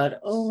 And I thought,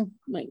 oh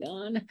my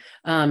God.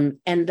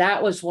 And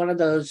that was one of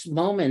those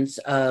moments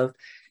of,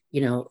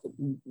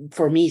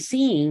 for me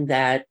seeing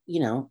that,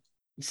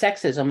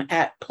 sexism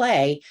at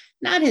play,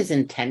 not his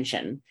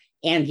intention.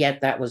 And yet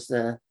that was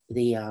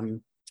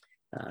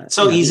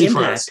easy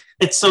for us.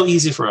 It's so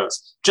easy for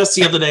us. Just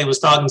the other day I was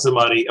talking to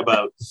somebody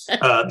about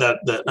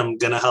that I'm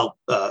going to help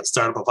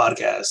start up a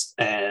podcast,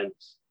 and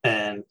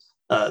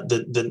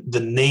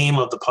the name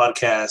of the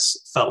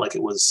podcast felt like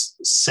it was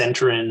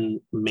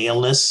centering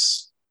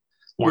maleness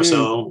more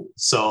so.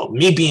 So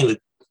me being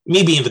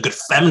the good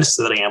feminist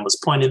that I am was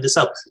pointing this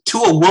out to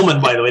a woman.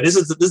 By the way, this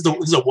is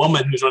a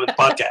woman who's running the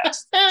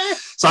podcast.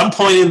 So I'm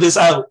pointing this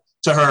out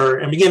to her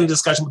and beginning a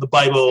discussion with the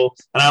Bible,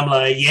 and I'm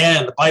like, yeah,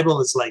 and the Bible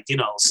is like,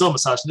 so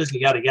misogynistic,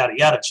 yada yada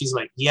yada. She's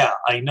like, yeah,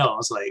 I know. I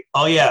was like,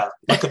 oh yeah,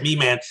 look at me,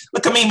 man.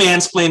 Look at me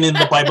mansplaining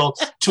the Bible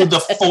to the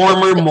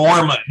former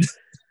Mormon.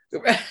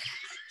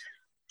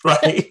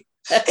 Right?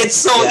 It's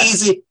so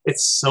easy.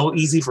 It's so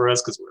easy for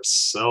us because we're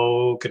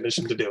so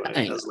conditioned to do it.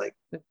 I was like,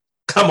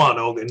 come on,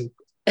 Ogun,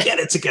 get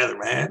it together,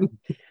 man.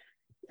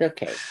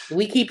 Okay.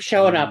 We keep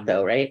showing up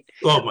though, right?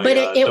 Oh my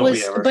God. It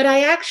was, but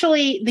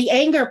the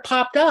anger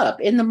popped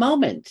up in the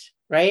moment,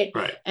 right?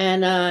 Right.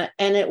 And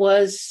it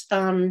was,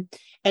 and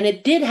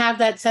it did have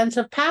that sense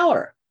of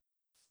power.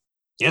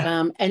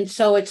 Yeah. And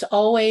so it's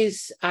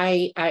always,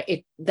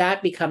 that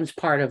becomes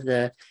part of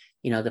the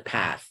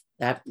path.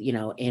 That,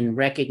 in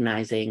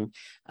recognizing,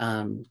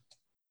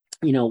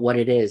 what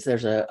it is.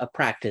 There's a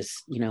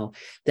practice,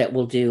 that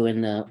we'll do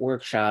in the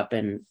workshop.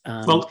 And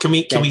well, can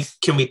we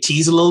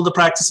tease a little the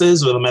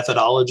practices or the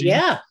methodology?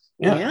 Yeah.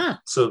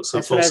 So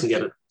folks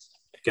can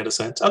get a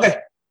sense. Okay.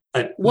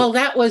 Well,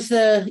 that was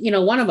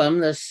one of them,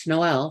 the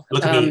Snoel.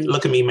 Look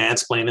at me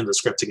mansplaining the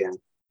script again.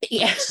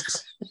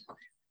 Yes.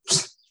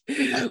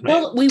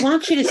 Well, we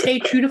want you to stay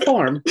true to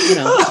form,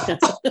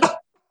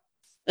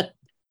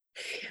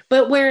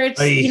 But where it's,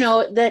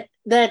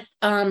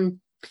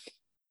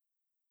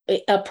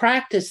 a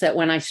practice that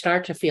when I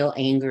start to feel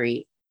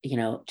angry,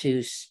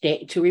 to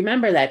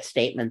remember that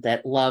statement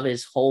that love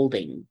is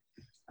holding.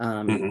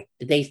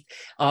 They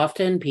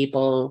often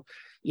people,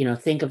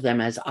 think of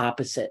them as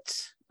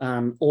opposites,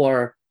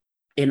 or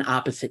in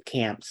opposite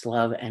camps,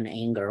 love and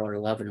anger, or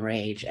love and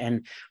rage.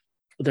 And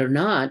they're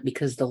not,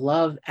 because the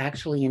love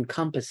actually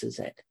encompasses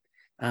it.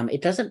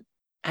 It doesn't.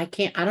 I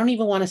don't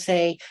even want to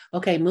say,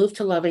 okay, move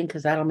to loving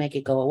because that'll make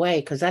it go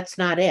away, because that's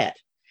not it.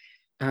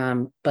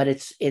 But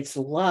it's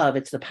love.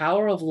 It's the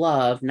power of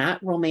love,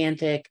 not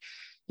romantic,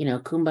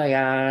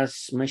 kumbaya,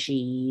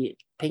 smushy,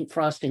 pink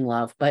frosting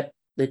love, but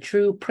the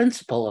true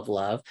principle of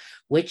love,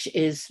 which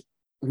is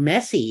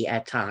messy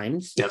at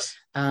times. Yes.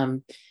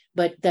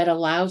 But that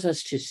allows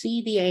us to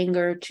see the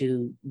anger,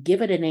 to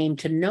give it a name,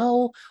 to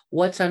know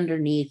what's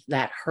underneath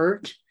that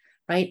hurt,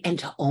 right? And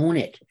to own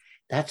it.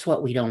 That's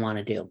what we don't want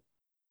to do.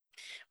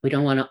 We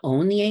don't want to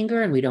own the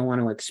anger, and we don't want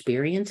to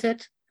experience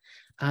it,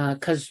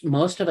 because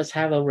most of us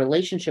have a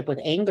relationship with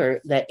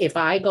anger that if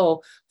I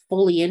go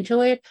fully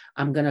into it,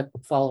 I'm going to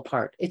fall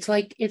apart. It's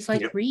like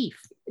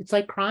grief. It's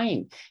like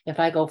crying. If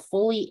I go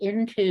fully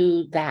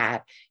into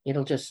that,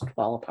 it'll just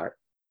fall apart.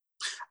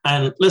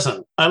 And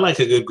listen, I like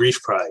a good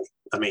grief cry.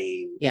 I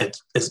mean,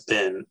 it's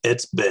been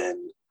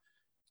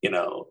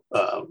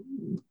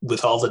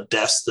with all the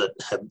deaths that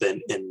have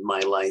been in my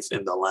life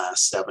in the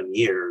last 7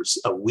 years,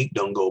 a week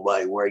don't go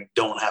by where I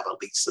don't have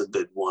at least a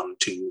good 1,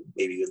 2,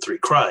 maybe even 3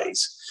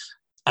 cries.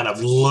 And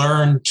I've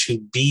learned to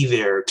be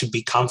there, to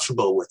be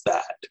comfortable with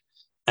that,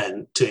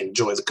 and to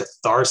enjoy the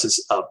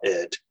catharsis of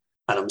it.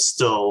 And I'm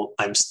still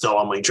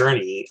on my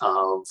journey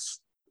of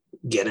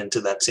get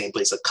into that same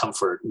place of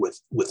comfort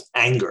with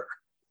anger.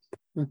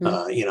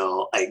 I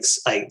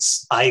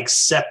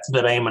accept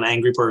that I am an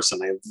angry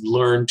person. I've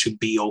learned to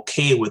be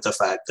okay with the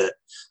fact that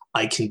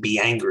I can be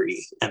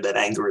angry and that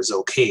anger is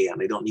okay. And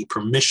I don't need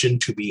permission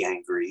to be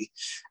angry.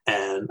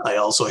 And I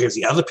also, here's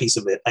the other piece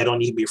of it. I don't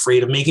need to be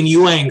afraid of making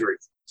you angry.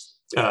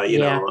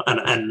 And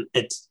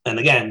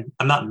again,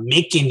 I'm not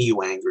making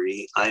you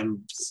angry.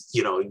 I'm,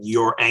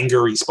 your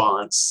anger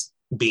response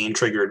being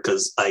triggered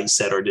because I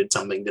said or did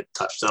something that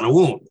touched on a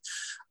wound.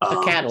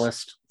 A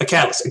catalyst.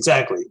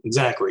 Exactly.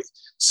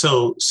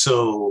 So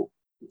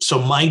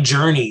my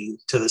journey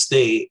to this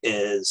day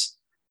is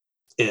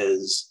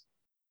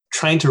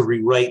trying to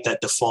rewrite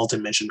that default I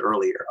mentioned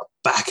earlier,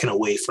 backing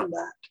away from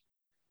that,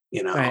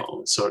 Right.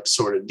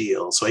 sort of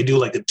deal. So I do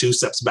like the 2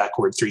 steps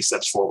backward, 3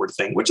 steps forward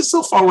thing, which is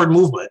still forward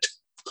movement,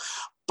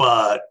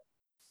 but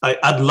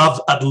I'd love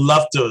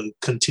to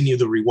continue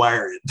the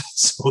rewiring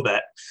so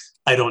that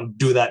I don't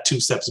do that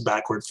 2 steps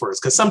backward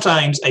first. Because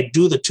sometimes I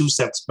do the 2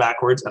 steps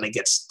backwards and I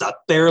get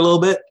stuck there a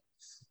little bit.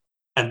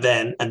 And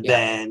then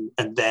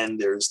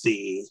there's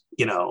the,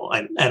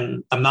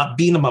 and I'm not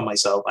beating on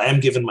myself. I am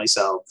giving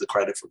myself the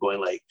credit for going,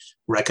 like,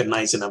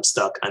 recognizing I'm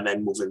stuck and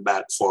then moving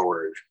back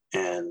forward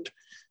and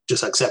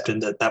just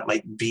accepting that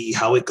might be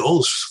how it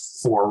goes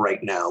for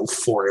right now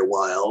for a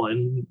while.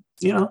 And,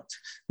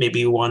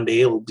 maybe one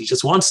day it'll be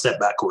just 1 step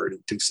backward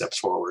and 2 steps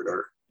forward,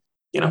 or,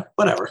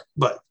 whatever.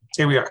 But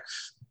here we are.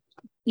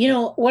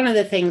 One of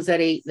the things that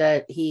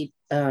he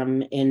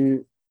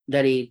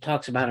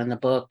talks about in the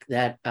book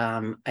that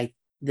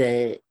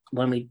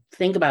when we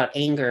think about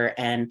anger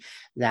and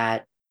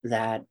that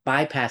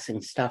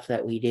bypassing stuff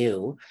that we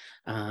do,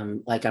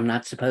 like I'm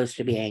not supposed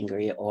to be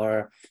angry,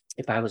 or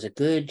if I was a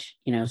good,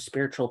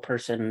 spiritual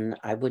person,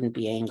 I wouldn't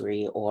be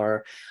angry,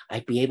 or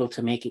I'd be able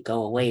to make it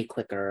go away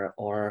quicker,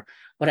 or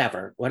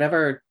whatever,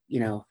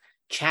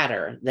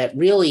 chatter that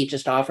really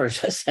just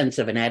offers a sense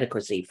of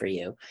inadequacy for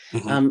you.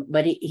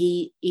 But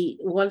he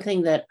one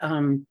thing that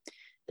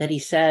he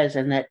says,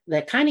 and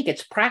that kind of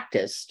gets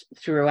practiced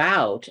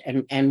throughout,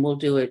 and we'll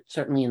do it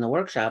certainly in the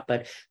workshop,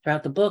 but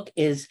throughout the book,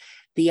 is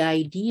the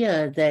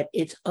idea that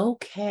it's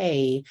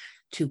okay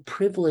to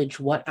privilege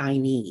what I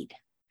need.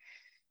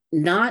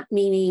 Not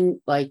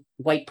meaning like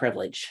white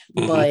privilege,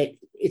 but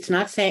it's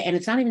not saying, and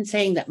it's not even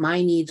saying that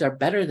my needs are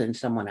better than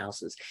someone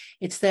else's.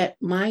 It's that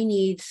my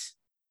needs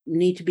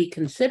need to be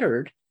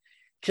considered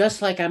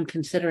just like I'm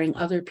considering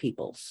other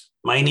people's.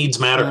 My needs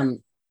matter.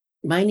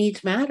 My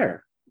needs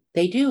matter.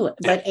 They do.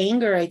 Yeah. But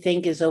anger, I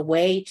think, is a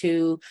way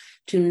to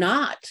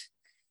not,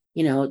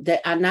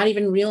 that I'm not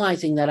even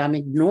realizing that I'm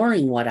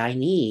ignoring what I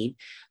need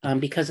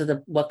because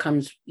of what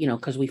comes,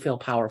 because we feel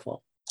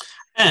powerful.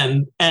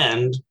 And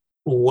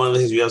one of the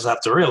things we also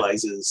have to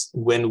realize is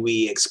when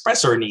we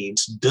express our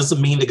needs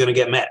doesn't mean they're going to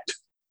get met.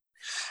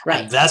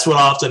 Right. And that's what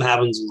often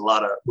happens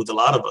with a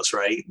lot of us,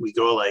 right? We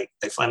go like,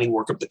 I finally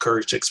work up the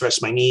courage to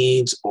express my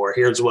needs, or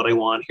here's what I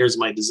want, here's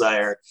my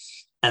desire.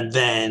 And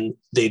then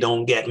they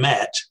don't get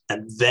met.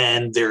 And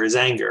then there is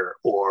anger,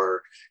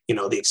 or,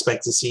 the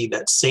expectancy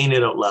that saying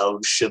it out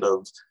loud should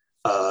have,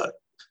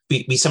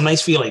 we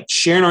sometimes feel like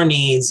sharing our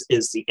needs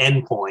is the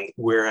end point,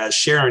 whereas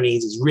sharing our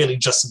needs is really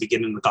just the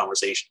beginning of the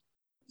conversation.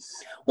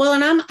 Well,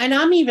 and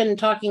I'm even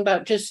talking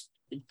about just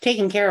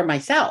taking care of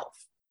myself.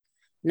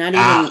 Not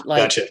even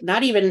gotcha.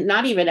 not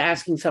even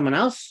asking someone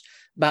else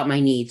about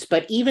my needs,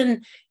 but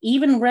even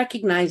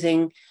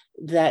recognizing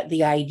that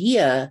the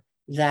idea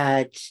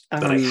that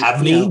I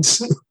have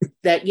needs,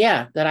 that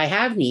I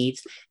have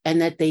needs,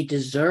 and that they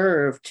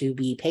deserve to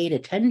be paid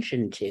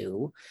attention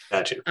to.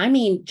 Gotcha. I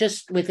mean,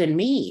 just within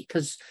me,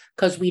 because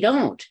we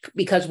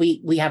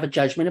have a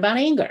judgment about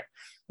anger.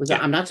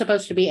 I'm not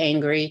supposed to be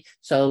angry,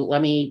 so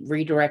let me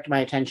redirect my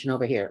attention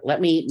over here.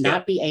 Let me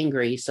not be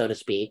angry, so to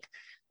speak.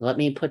 Let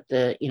me put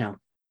the,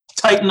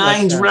 Type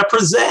 9s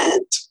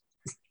represent.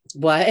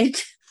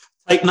 What?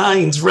 Type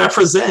 9s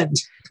represent.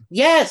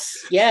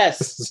 Yes.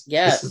 This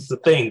is the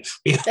thing.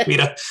 We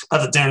don't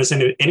have to turn this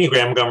into an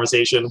Enneagram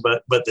conversation,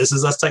 but this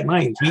is us Type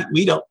 9s.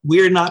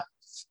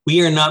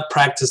 We are not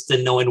practiced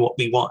in knowing what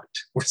we want.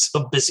 We're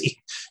so busy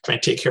trying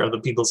to take care of the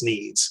people's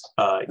needs,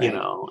 right.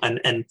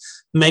 And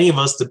many of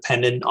us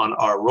dependent on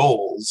our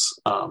roles,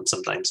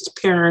 sometimes as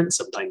parents,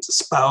 sometimes as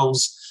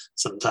spouse,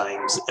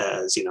 sometimes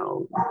as,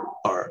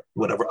 our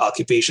whatever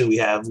occupation we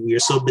have. We are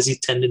so busy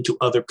tending to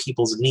other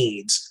people's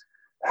needs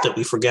that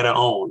we forget our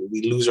own,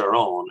 we lose our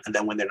own. And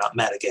then when they're not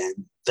met again,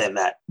 then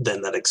that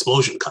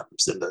explosion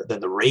comes, then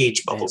the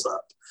rage bubbles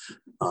up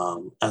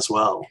as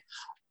well.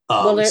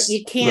 Well,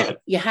 you can't.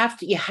 You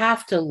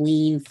have to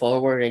lean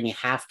forward, and you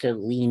have to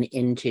lean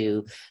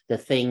into the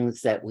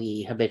things that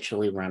we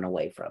habitually run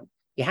away from.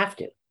 You have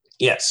to.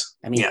 Yes.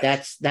 I mean,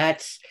 that's.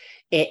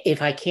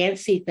 If I can't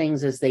see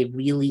things as they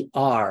really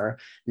are,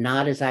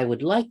 not as I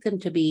would like them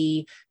to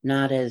be,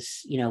 not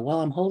as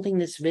I'm holding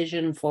this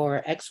vision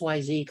for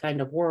XYZ kind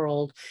of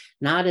world,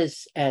 not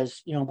as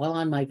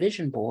on my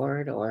vision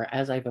board or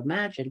as I've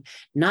imagined,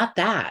 not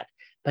that,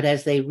 but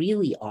as they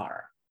really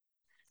are.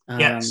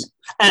 Yes,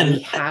 and we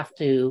have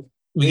to.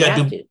 We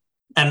got to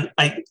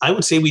I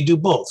would say we do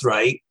both,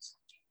 right?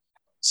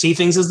 See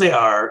things as they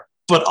are,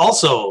 but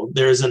also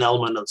there's an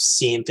element of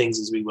seeing things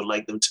as we would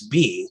like them to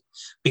be,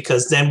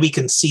 because then we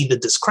can see the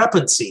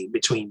discrepancy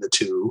between the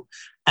two,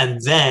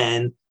 and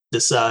then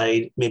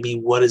decide maybe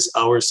what is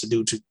ours to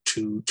do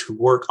to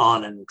work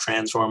on and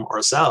transform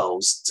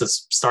ourselves to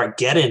start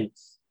getting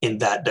in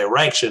that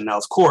direction. Now,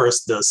 of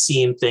course, the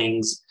seeing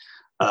things,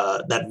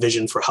 that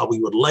vision for how we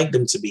would like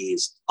them to be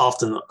is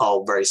often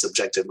all very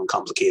subjective and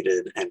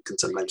complicated and can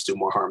sometimes do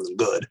more harm than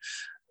good.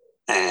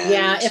 And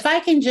yeah, if I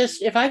can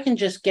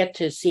just get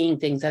to seeing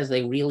things as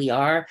they really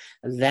are,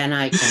 then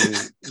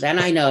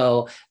I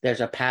know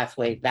there's a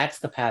pathway. That's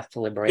the path to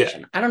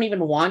liberation. I don't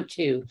even want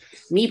to,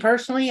 me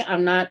personally,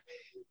 I'm not,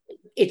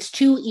 it's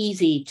too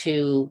easy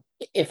to,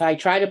 if I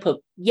try to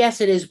put,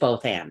 yes, it is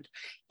both and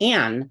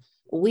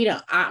we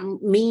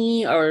don't,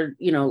 me or,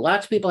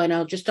 lots of people I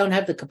know just don't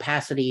have the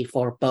capacity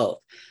for both.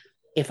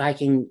 If I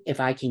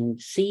can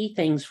see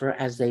things for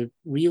as they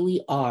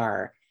really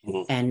are,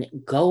 and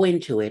go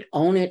into it,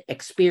 own it,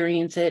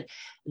 experience it,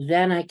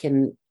 then I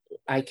can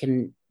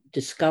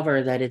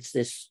discover that it's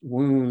this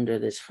wound or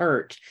this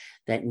hurt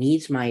that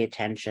needs my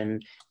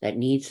attention, that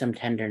needs some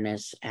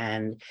tenderness,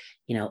 and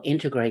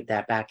integrate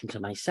that back into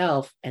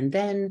myself. And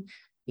then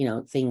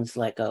things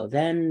let go,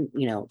 then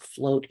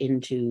float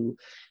into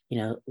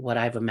what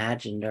I've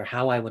imagined or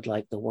how I would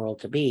like the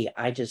world to be.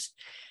 I'm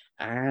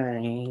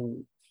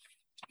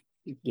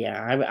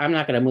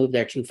not going to move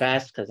there too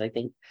fast, because I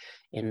think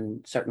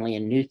certainly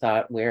in New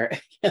Thought, where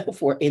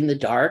if we're in the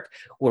dark,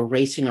 we're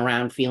racing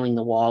around feeling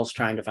the walls,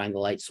 trying to find the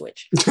light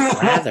switch,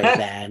 rather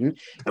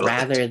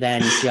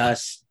than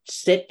just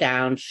sit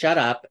down, shut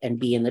up, and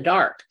be in the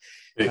dark.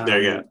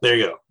 There you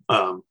go.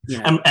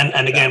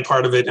 And again,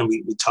 part of it, and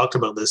we talked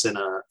about this in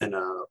a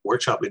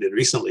workshop we did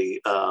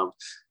recently.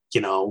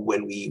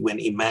 When we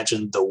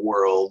imagine the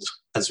world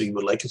as we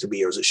would like it to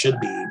be or as it should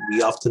be,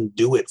 we often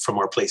do it from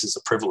our places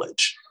of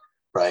privilege.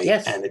 Right.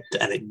 Yes. And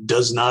it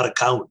does not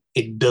account.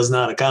 It does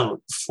not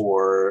account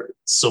for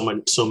so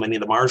many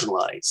of the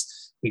marginalized.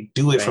 We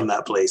do it from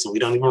that place, and we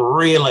don't even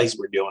realize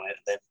we're doing it.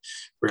 And then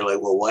we're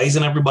like, well, why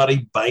isn't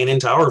everybody buying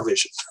into our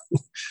vision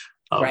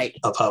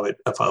of how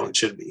it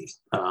should be?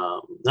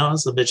 No,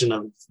 it's a vision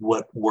of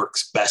what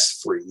works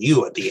best for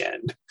you at the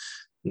end,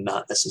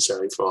 not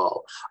necessarily for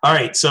all. All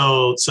right.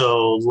 So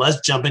let's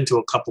jump into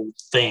a couple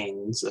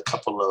things, a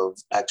couple of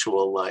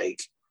actual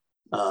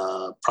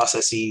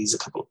processes, a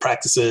couple of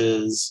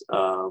practices.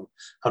 How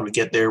do we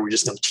get there? We're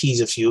just going to tease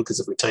a few, because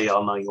if we tell you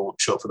all now, you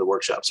won't show up for the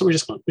workshop. So we're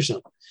just going to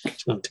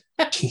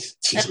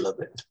tease a little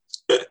bit.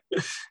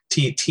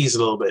 tease a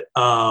little bit.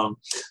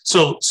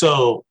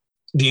 So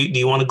do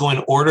you want to go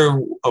in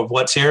order of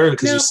what's here?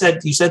 Because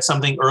you said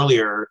something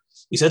earlier.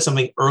 You said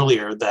something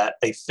earlier that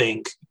I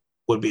think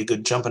would be a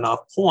good jumping off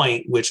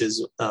point, which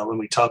is when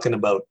we're talking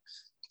about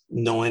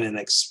knowing and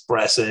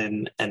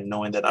expressing and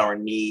knowing that our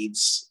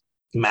needs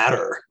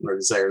matter, or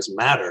desires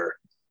matter,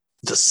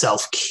 the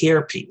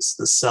self-care piece,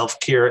 the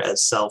self-care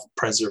as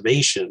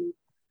self-preservation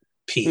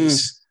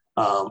piece,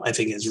 I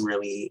think is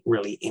really,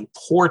 really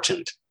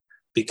important,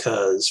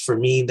 because for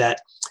me,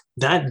 that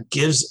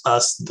gives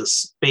us the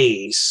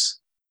space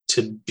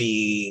to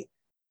be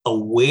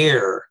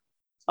aware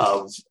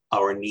of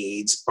our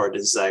needs, our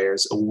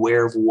desires,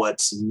 aware of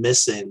what's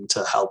missing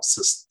to help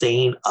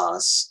sustain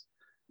us.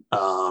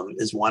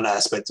 Is one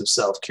aspect of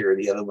self-care.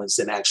 The other one's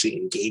then actually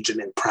engaging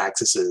in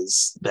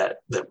practices that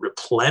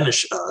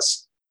replenish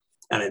us.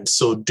 And in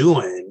so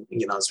doing,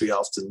 as we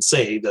often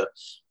say, the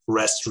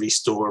rest,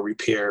 restore,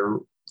 repair,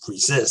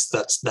 resist,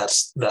 that's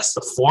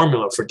the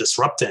formula for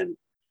disrupting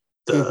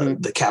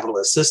the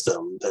capitalist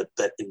system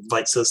that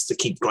invites us to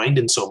keep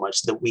grinding so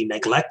much that we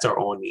neglect our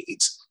own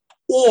needs,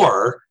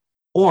 or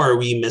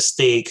we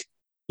mistake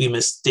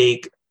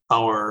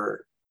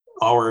our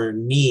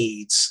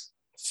needs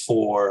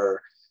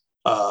for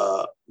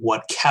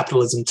what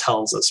capitalism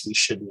tells us we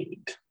should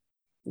need.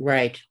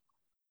 Right.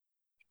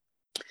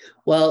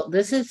 Well,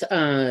 this is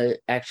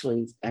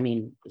actually,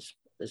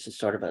 this is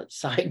sort of a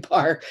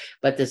sidebar,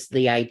 but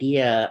the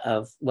idea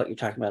of what you're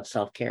talking about,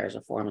 self-care as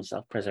a form of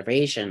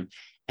self-preservation,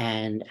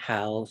 and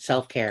how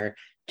self-care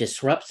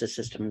disrupts the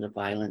systems of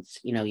violence.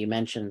 You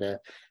mentioned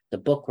the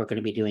book we're going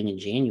to be doing in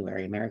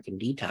January, American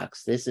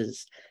Detox. This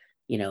is,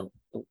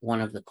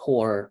 one of the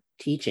core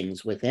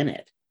teachings within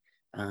it.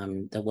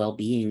 The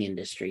well-being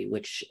industry,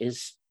 which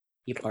is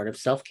a part of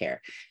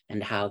self-care,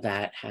 and how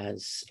that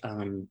has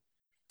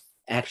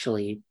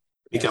actually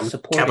become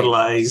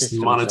capitalized,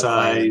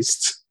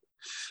 monetized.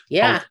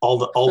 Yeah, all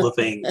the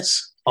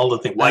things,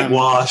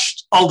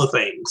 whitewashed, all the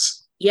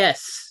things.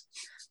 Yes.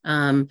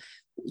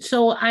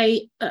 So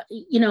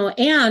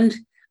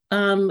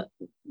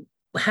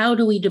how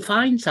do we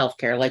define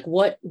self-care? Like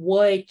what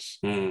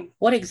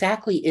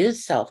exactly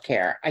is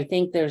self-care? I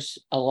think there's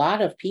a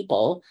lot of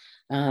people,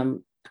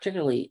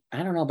 particularly,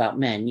 I don't know about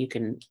men. You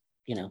can,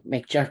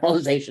 make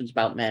generalizations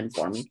about men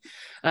for me.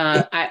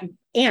 I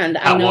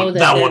know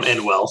that won't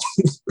end well.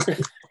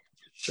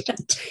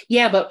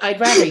 Yeah, but I'd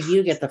rather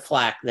you get the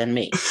flack than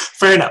me.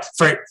 Fair enough.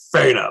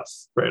 Fair enough.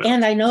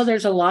 And I know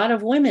there's a lot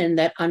of women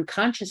that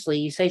unconsciously,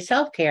 you say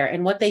self-care,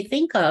 and what they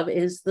think of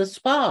is the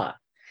spa.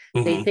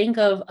 Mm-hmm. They think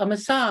of a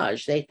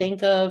massage. They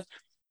think of,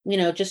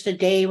 just a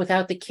day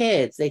without the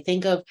kids. They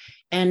think of,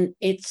 and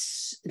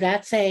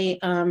that's a,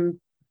 on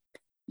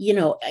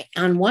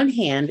one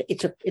hand,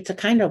 it's a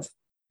kind of,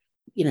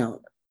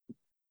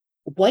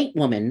 white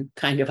woman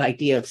kind of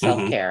idea of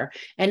self-care.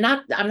 Mm-hmm.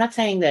 And I'm not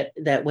saying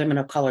that women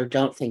of color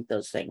don't think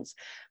those things.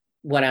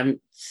 What I'm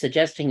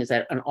suggesting is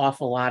that an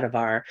awful lot of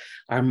our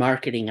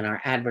marketing and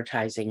our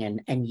advertising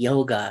and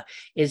yoga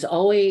is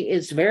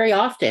very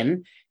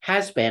often,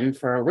 has been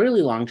for a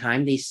really long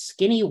time, these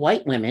skinny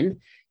white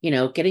women,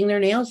 getting their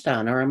nails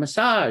done, or a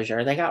massage,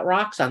 or they got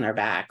rocks on their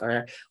back,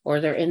 or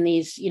they're in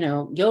these,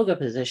 yoga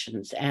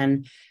positions.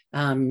 And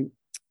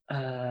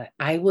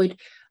I would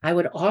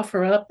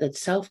offer up that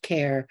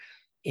self-care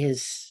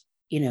is,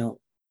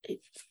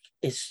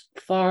 is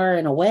far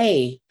and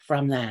away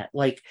from that.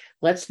 Like,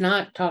 let's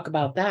not talk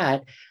about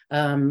that.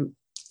 And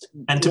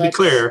to be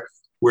clear,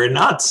 we're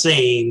not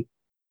saying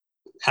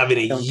having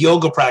a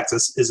yoga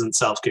practice isn't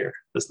self-care.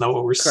 That's not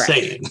what we're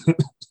saying.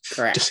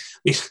 Correct.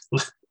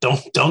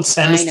 Don't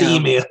send us the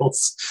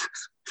emails.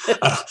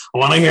 I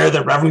want to hear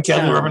that Reverend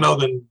Kelly and Reverend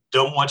Ogun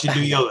don't want you to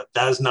do yoga.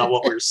 That is not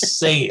what we're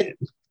saying.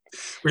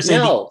 We're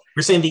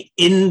saying the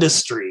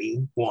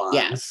industry, one.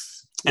 Yes.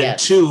 And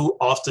two,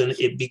 often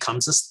it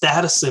becomes a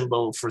status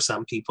symbol for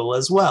some people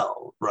as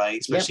well, right?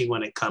 Especially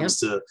when it comes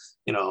to,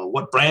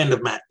 what brand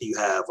of mat do you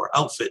have, or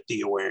outfit do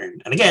you wear?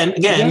 And again,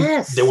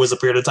 there was a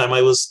period of time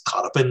I was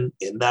caught up in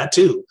that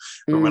too.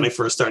 Mm. When I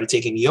first started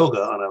taking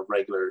yoga on a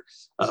regular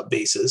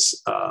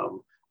basis,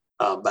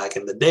 back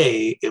in the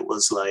day, it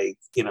was like,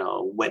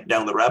 went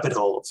down the rabbit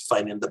hole of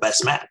finding the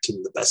best mat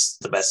and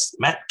the best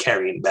mat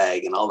carrying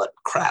bag and all that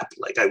crap.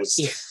 Like I was,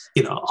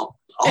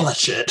 all that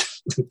shit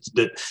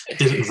that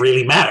didn't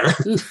really matter,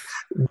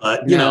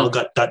 but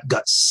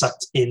got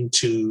sucked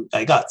into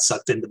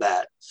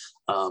that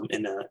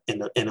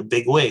in a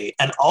big way.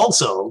 And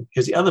also,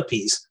 here's the other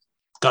piece: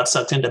 got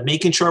sucked into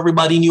making sure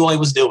everybody knew I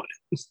was doing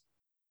it.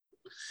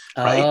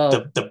 Right,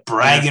 the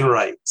bragging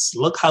rights.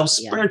 Look how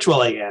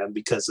spiritual I am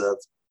because of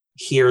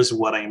here's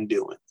what I'm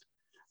doing,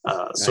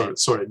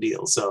 sort of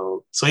deal.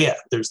 So yeah,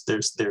 there's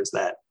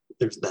that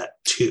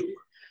too.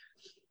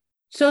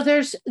 So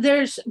there's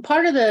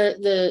part of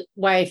the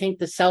why I think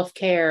the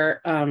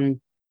self-care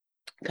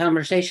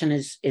conversation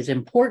is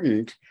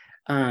important,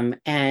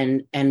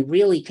 and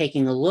really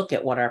taking a look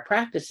at what our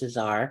practices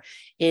are,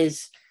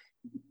 is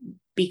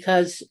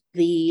because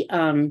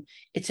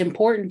it's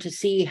important to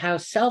see how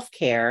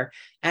self-care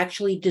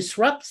actually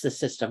disrupts the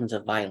systems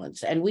of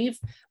violence. And we've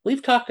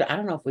talked, I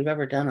don't know if we've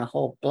ever done a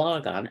whole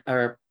blog on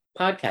or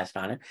podcast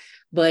on it,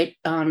 but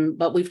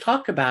we've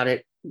talked about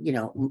it,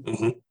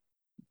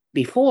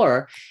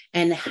 before,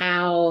 and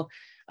how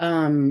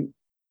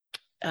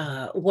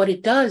what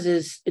it does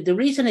is, the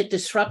reason it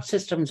disrupts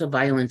systems of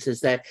violence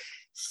is that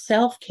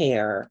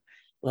self-care,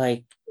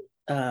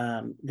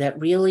 that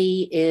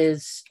really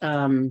is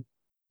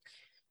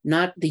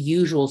not the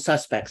usual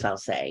suspects, I'll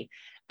say,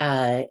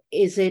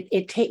 is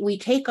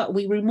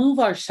we remove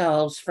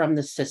ourselves from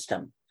the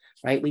system,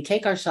 right? We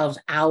take ourselves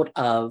out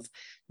of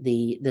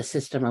the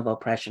system of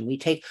oppression. We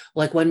take,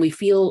 like, when we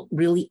feel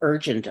really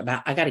urgent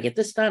about, I got to get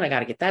this done, I got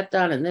to get that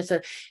done, and this,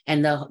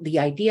 and the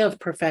idea of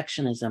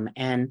perfectionism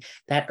and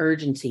that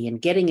urgency and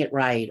getting it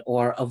right,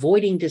 or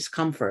avoiding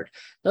discomfort.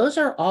 Those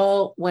are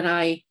all, when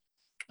I,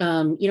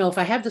 if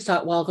I have this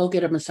thought, well, I'll go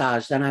get a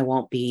massage, then I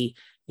won't be,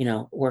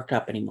 worked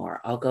up anymore.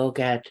 I'll go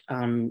get,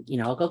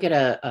 I'll go get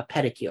a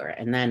pedicure,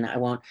 and then I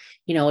won't,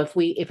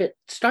 if it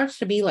starts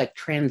to be like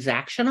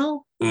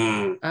transactional,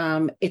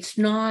 it's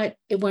not,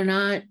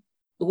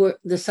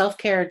 the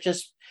self-care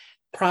just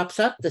props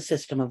up the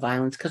system of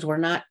violence, because we're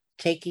not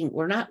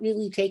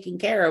really taking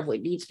care of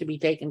what needs to be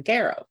taken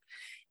care of.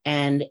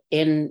 And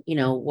in, in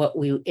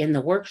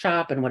the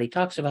workshop, and what he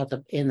talks about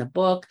in the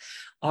book,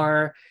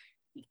 are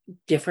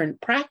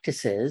different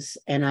practices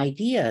and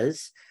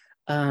ideas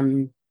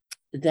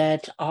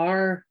that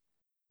are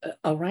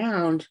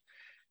around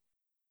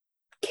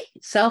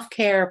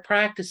self-care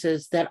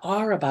practices that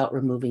are about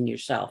removing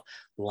yourself.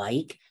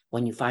 Like,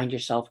 when you find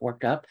yourself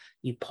worked up,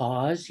 you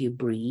pause, you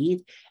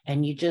breathe,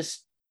 and you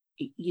just,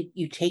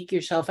 you take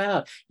yourself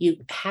out.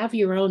 You have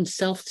your own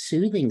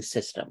self-soothing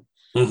system.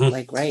 Mm-hmm.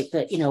 Like, right,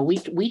 that,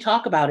 we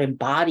talk about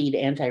embodied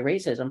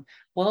anti-racism.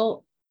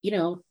 Well,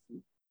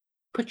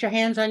 put your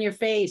hands on your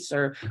face,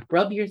 or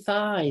rub your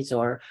thighs,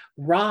 or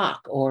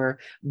rock, or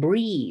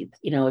breathe.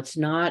 It's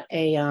not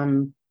a,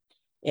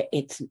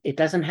 it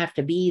doesn't have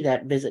to be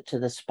that visit to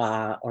the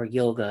spa or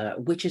yoga,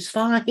 which is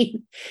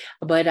fine,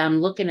 but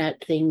I'm looking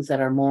at things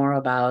that are more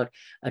about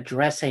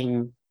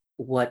addressing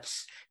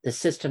what's the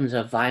systems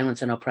of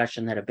violence and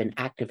oppression that have been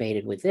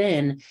activated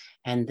within,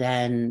 and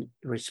then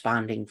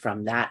responding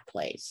from that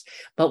place.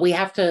 But we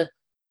have to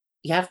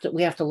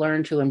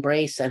learn to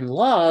embrace and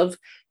love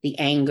the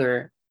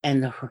anger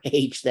and the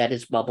rage that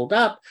is bubbled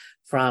up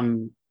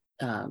from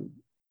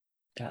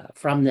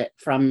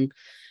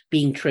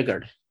being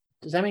triggered.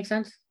 Does that make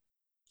sense?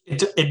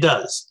 It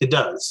does,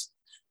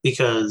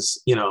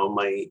 because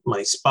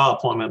my spa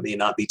appointment may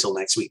not be till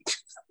next week.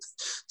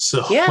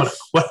 So Yes.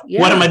 what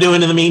Yeah. am I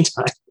doing in the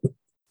meantime?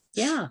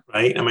 Yeah.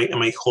 Right? Am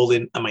I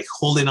holding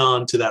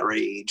on to that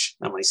rage?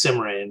 Am I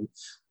simmering?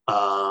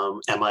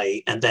 Am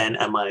I,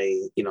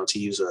 to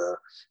use a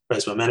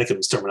Resma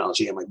Medicum's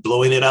terminology, am I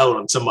blowing it out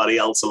on somebody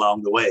else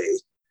along the way,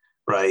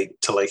 right?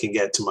 Till I can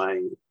get to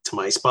my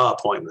spa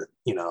appointment.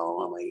 Am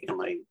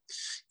I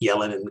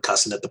yelling and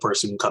cussing at the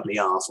person who cut me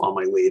off on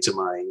my way to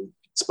my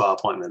spa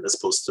appointment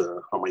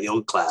or my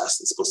yoga class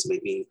that's supposed to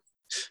make me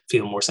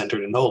feel more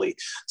centered and holy.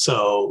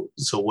 So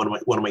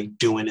what am I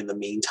doing in the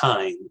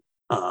meantime?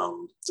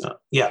 So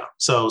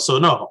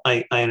no,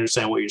 I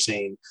understand what you're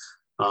saying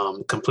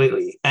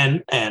completely.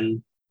 And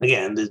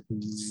again,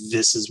 these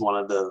are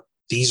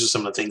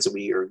some of the things that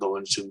we are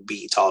going to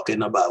be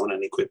talking about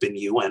and equipping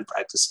you and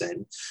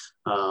practicing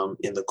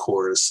in the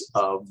course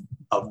of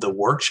the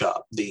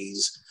workshop.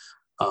 These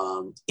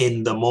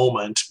in the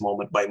moment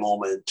by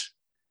moment,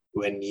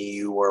 when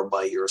you are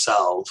by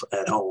yourself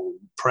at home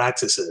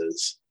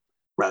practices,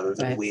 rather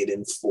than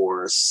waiting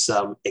for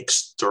some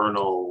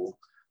external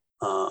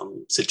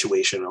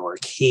situation or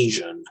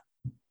occasion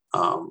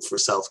for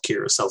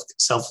self-care.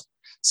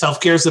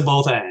 Self-care is the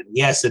both end.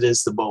 Yes, it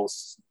is the both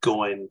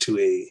going to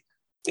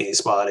a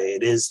spa day.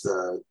 It is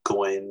the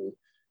going,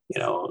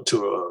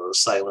 to a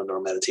silent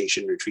or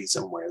meditation retreat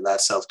somewhere.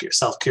 That's self-care.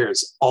 Self-care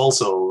is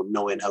also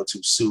knowing how to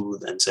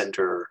soothe and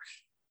center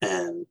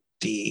and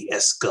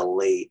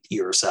de-escalate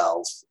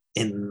yourself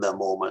in the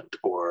moment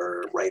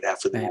or right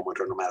after the moment,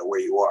 or no matter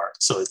where you are.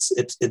 So it's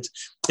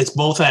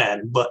both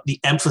and, but the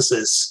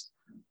emphasis,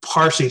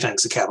 partially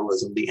thanks to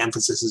capitalism, the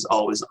emphasis is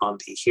always on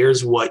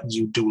here's what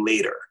you do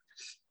later.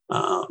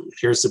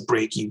 Here's the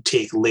break you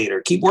take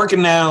later. Keep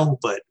working now,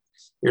 but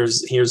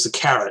here's the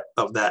carrot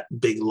of that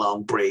big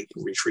long break,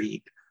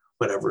 retreat,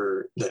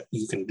 whatever that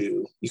you can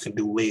do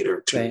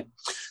later to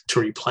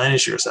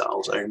replenish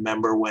yourselves. I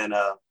remember when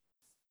I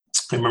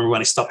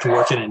stopped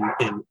working in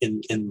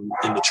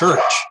the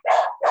church,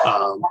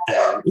 and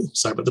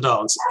sorry about the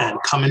dogs, and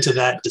coming to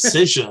that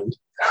decision,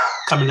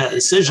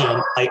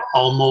 I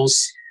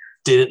almost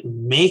didn't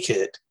make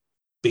it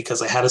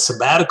because I had a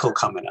sabbatical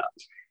coming up,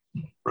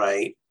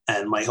 right?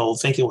 And my whole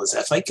thinking was,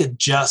 if I could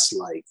just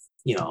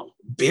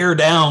bear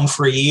down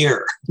for a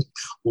year,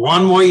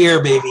 one more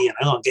year, baby, and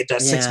I'm gonna get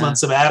that 6 month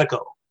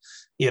sabbatical,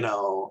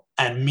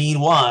 and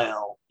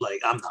meanwhile,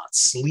 I'm not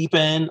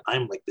sleeping.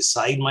 I'm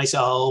beside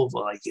myself.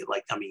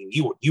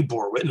 You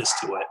bore witness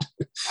to it.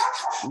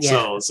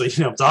 So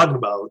I'm talking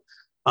about,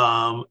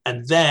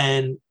 and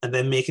then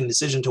making the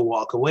decision to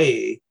walk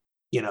away,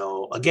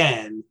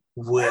 again,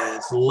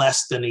 with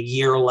less than a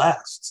year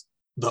left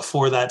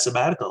before that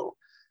sabbatical.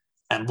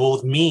 And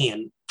both me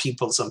and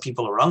some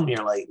people around me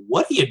are like,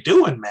 what are you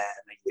doing, man?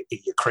 Are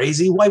you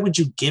crazy? Why would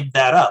you give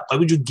that up? Why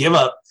would you give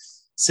up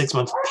 6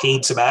 month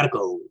paid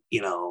sabbatical?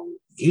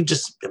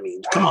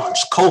 Come on,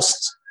 just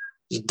coast,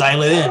 just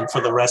dial it in for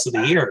the rest of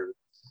the year.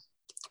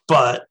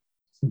 But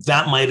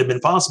that might have been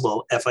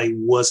possible if I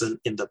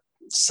wasn't in the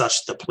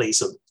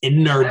place of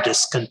inner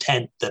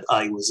discontent that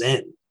I was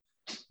in,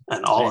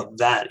 and all of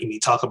that. You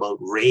talk about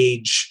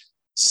rage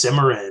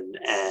simmering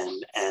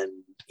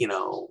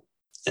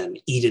and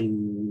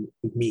eating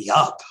me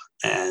up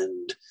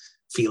and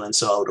feeling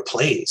so out of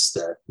place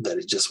that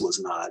it just was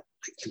not.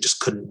 I just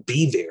couldn't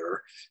be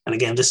there. And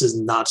again, this is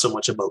not so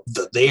much about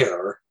the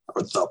there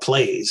or the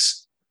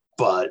place,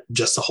 but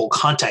just the whole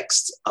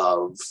context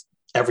of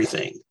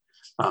everything.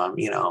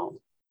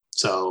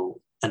 So,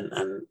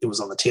 and it was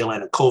on the tail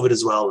end of COVID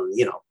as well. And,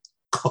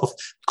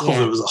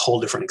 COVID was a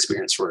whole different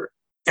experience for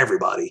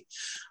everybody,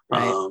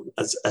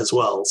 as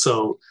well.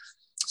 So,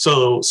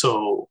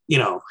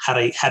 had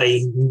I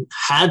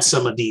had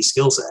some of these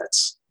skill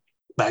sets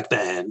back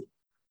then,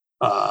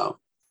 I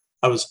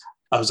was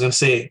going to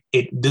say,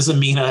 it doesn't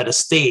mean I had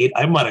stayed.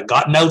 I might have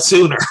gotten out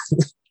sooner.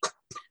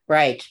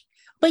 Right.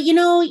 But,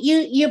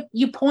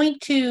 you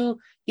point to,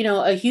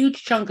 a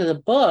huge chunk of the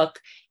book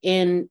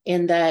in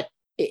that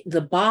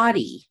the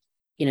body,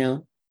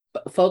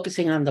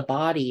 focusing on the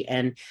body,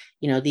 and,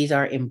 these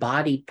are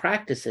embodied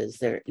practices.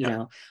 They're,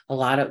 a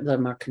lot of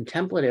them are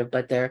contemplative,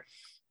 but they're,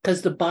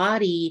 because the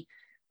body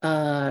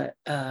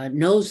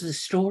knows the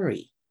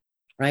story,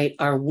 right?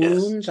 Our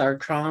wounds, our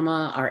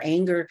trauma, our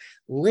anger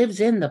lives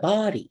in the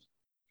body.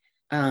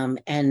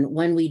 And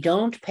when we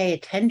don't pay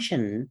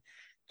attention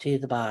to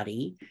the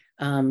body,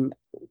 we're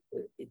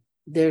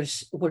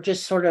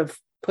just sort of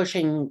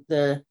pushing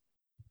it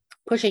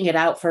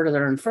out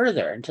further and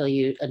further until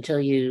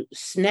you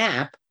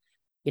snap,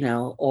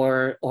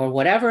 or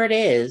whatever it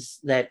is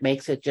that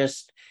makes it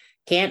just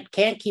can't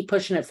keep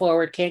pushing it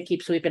forward, can't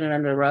keep sweeping it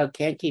under the rug,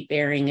 can't keep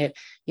burying it.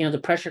 The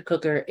pressure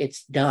cooker,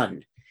 it's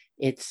done.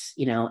 It's,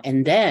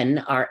 and then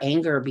our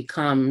anger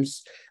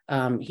becomes,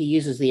 he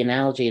uses the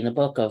analogy in the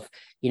book of,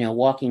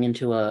 walking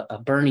into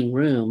a burning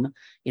room,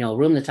 a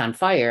room that's on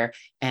fire,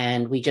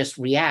 and we just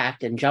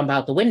react and jump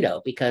out the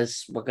window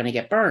because we're going to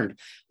get burned.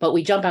 But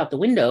we jump out the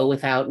window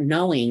without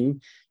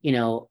knowing,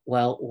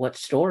 well, what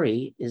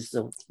story is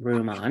the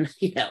room on?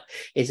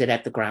 Is it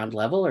at the ground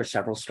level or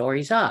several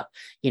stories up?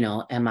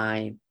 Am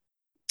I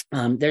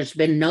there's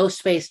been no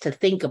space to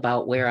think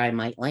about where I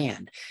might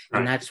land.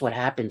 And that's what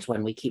happens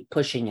when we keep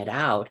pushing it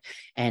out.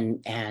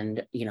 And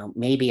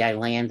maybe I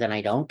land and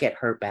I don't get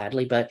hurt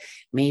badly, but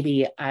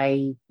maybe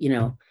I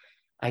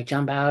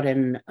jump out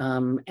and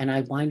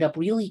I wind up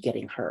really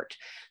getting hurt.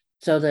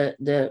 So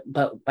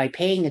but by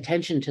paying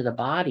attention to the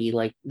body,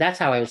 like that's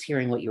how I was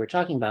hearing what you were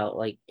talking about,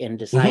 like in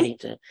deciding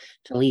to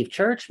leave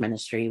church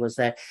ministry, was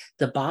that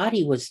the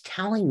body was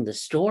telling the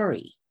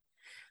story.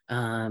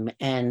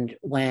 And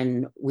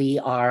when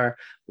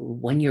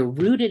you're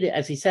rooted,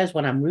 as he says,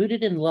 when I'm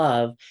rooted in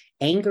love,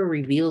 anger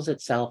reveals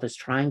itself as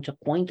trying to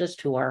point us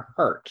to our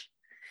hurt.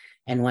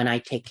 And when I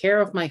take care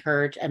of my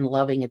hurt and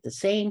loving at the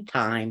same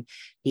time,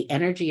 the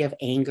energy of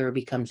anger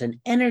becomes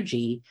an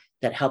energy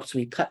that helps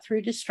me cut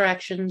through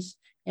distractions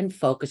and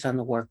focus on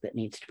the work that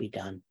needs to be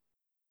done.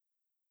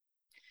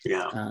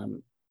 Yeah.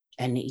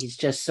 And he's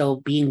just so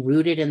being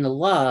rooted in the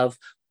love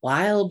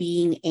while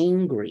being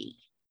angry.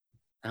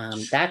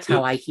 That's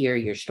how I hear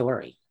your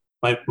story.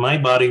 My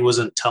body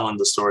wasn't telling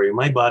the story.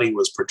 My body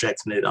was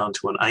projecting it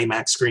onto an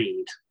IMAX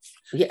screen.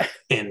 Yeah.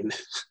 In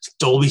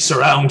Dolby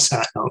surround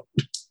sound.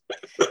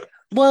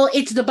 Well,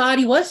 it's the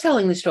body was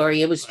telling the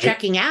story. It was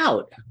checking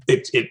out.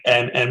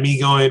 And me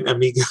going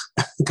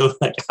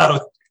like, how do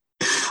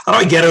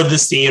I get out of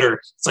this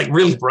theater? It's like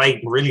really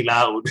bright and really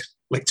loud,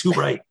 like too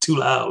bright, too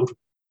loud.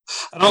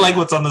 I don't like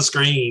what's on the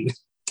screen.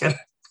 And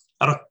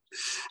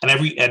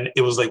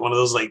it was like one of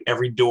those, like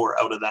every door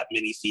out of that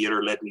mini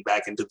theater led me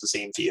back into the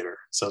same theater.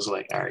 So I was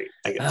like, all right,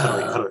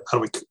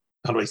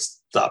 how do I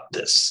stop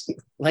this?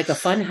 Like a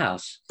fun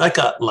house. Like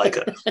a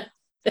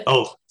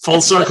oh,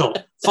 full circle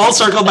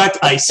back.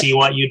 I see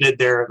what you did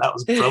there. That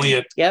was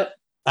brilliant. Yep.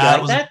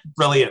 That was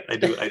brilliant. I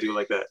do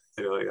like that.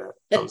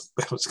 That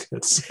was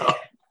good.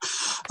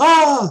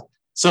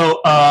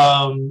 So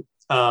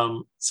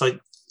I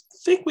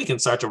think we can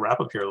start to wrap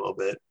up here a little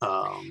bit.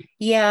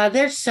 Yeah,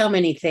 there's so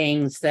many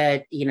things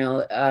that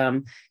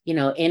in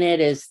it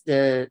is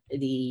the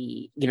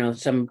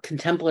some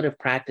contemplative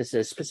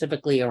practices,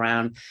 specifically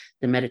around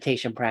the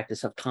meditation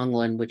practice of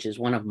Tonglen, which is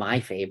one of my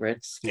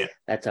favorites. Yeah,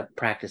 that's a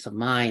practice of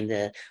mine.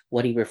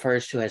 What he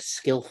refers to as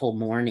skillful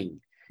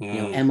mourning.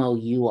 Mourning.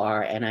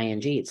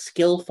 It's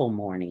skillful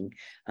mourning,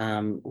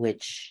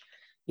 which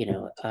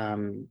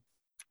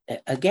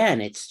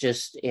again, it's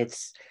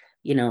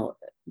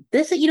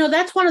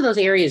that's one of those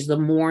areas, the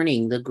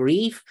mourning, the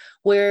grief,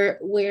 where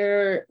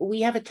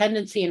we have a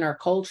tendency in our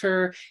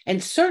culture,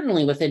 and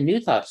certainly within New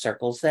Thought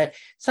circles, that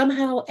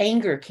somehow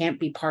anger can't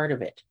be part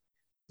of it.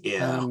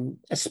 Yeah.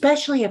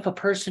 Especially if a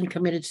person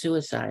committed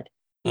suicide,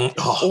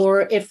 oh.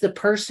 or if the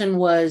person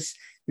was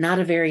not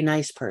a very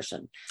nice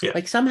person. Yeah.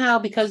 Like somehow,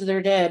 because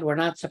they're dead, we're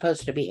not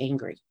supposed to be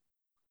angry.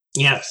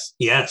 Yes.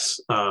 Yes.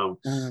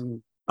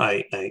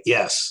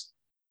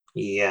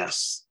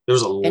 Yes.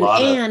 There's a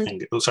lot of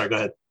anger. Oh, sorry, go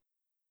ahead.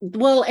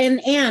 Well,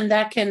 and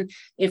that can,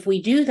 if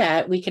we do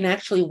that, we can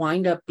actually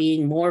wind up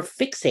being more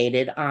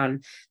fixated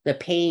on the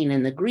pain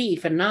and the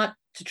grief, and not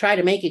to try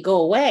to make it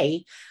go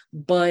away,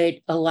 but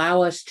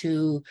allow us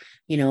to,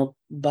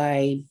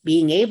 by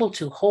being able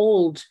to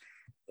hold,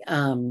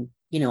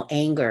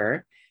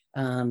 anger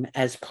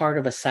as part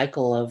of a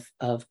cycle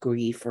of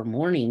grief or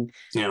mourning.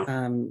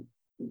 Yeah.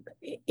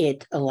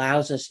 It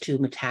allows us to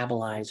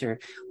metabolize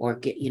or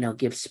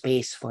give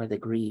space for the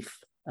grief.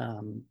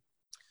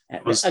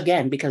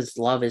 Again, because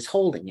love is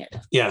holding it.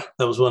 Yeah,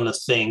 that was one of the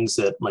things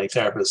that my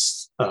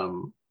therapist,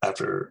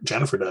 after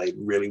Jennifer died,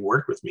 really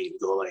worked with me to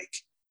go like,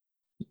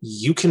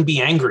 you can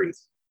be angry.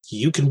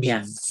 You can be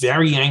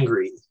very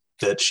angry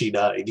that she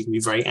died. You can be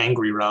very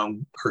angry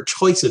around her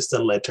choices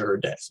that led to her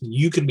death.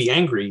 You can be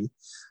angry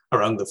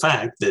around the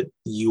fact that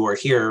you are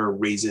here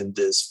raising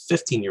this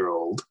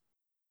 15-year-old.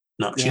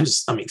 No, she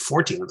was,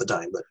 14 at the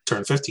time, but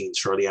turned 15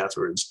 shortly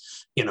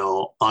afterwards,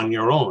 on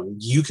your own.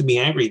 You can be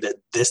angry that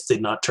this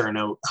did not turn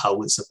out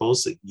how it's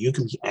supposed to. You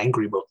can be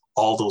angry about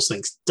all those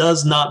things.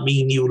 Does not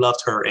mean you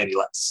loved her any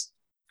less.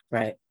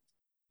 Right.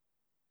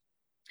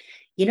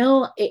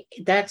 I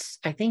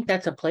think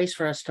that's a place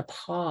for us to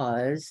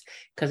pause,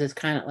 because it's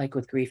kind of like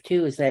with grief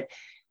too, is that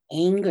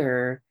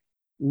anger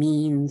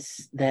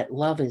means that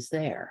love is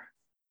there.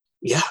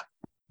 Yeah.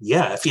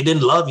 Yeah. If you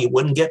didn't love, you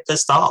wouldn't get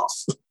pissed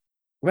off.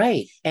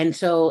 Right. And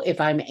so if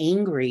I'm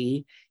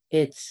angry,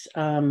 it's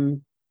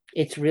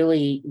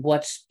really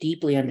what's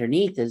deeply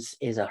underneath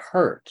is a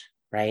hurt,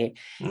 right?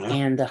 Yeah.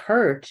 And the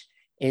hurt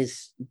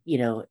is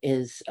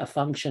a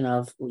function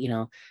of,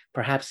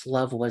 perhaps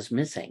love was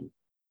missing.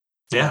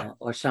 Yeah.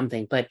 Or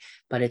something. But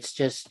it's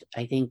just,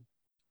 I think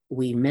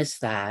we miss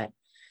that.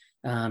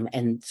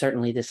 And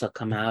certainly this will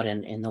come out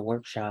in the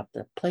workshop,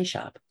 the play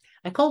shop.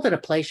 I called it a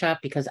play shop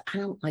because I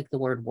don't like the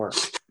word work.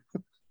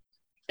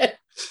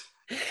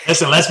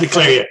 Listen, let's be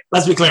clear.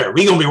 We're going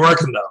to be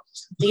working though.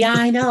 Yeah,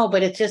 I know,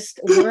 but it just,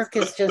 work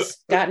has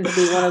just gotten to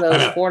be one of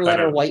those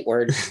 4-letter white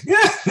words.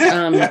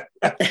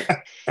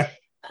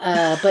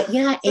 But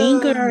yeah,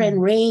 anger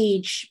and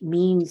rage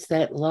means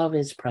that love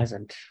is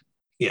present.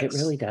 Yes. It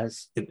really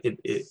does.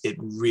 It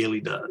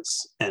really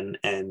does. And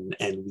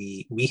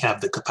we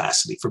have the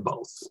capacity for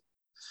both.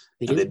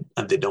 And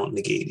they don't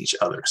negate each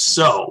other.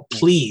 So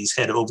please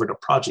head over to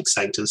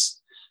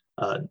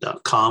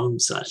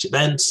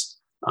projectscientist.com/events.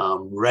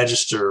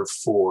 Register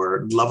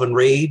for Love and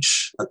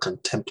Rage, a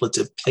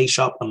contemplative play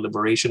shop on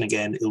liberation.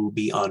 Again, it will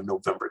be on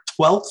November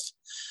 12th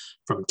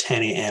from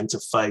 10 a.m. to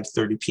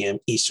 5:30 p.m.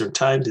 Eastern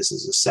time. This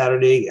is a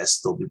Saturday. Yes,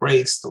 there'll be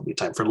breaks. There'll be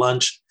time for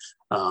lunch,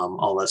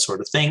 all that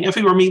sort of thing. If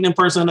we were meeting in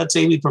person, I'd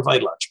say we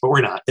provide lunch, but we're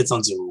not. It's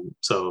on Zoom.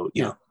 So,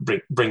 you know,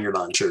 bring your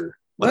lunch or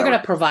whatever. We're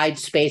going to provide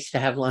space to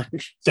have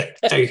lunch. There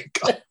you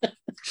go.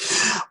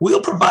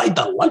 We'll provide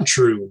the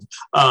lunchroom.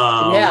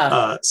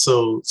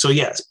 So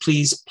yes,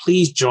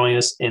 please join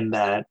us in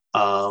that.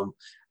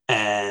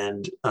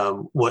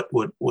 What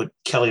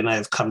Kelly and I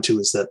have come to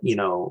is that, you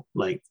know,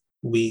 like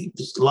a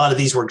lot of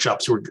these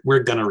workshops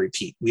we're going to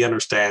repeat. We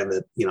understand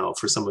that, you know,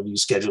 for some of you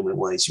scheduling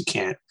wise, you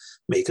can't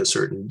make a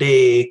certain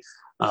day.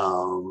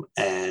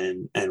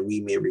 And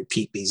we may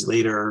repeat these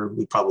later.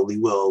 We probably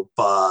will,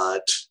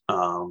 but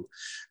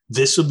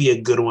this will be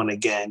a good one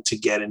again to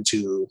get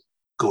into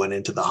going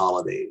into the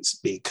holidays,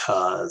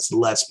 because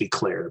let's be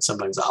clear,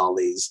 sometimes the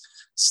holidays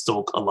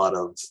stoke a lot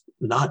of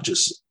not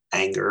just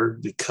anger,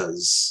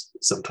 because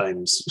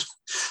sometimes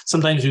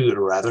we would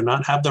rather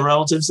not have the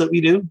relatives that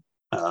we do,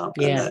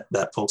 and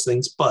that folks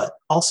things, but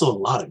also a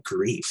lot of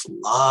grief.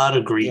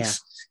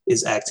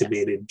 Is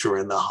activated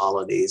during the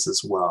holidays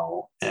as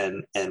well.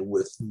 And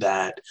with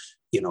that,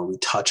 you know, we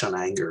touch on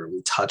anger,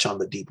 we touch on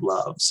the deep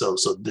love. So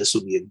this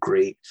will be a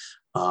great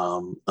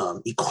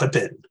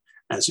equipping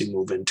as we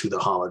move into the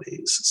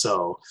holidays.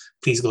 So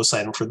please go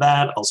sign up for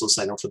that. Also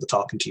sign up for the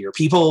Talking to Your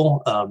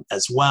People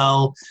as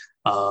well.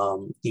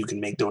 You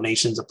can make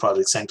donations at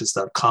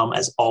projectscientist.com.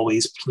 As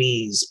always,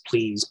 please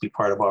be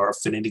part of our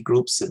affinity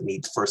groups that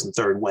meet the first and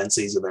third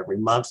Wednesdays of every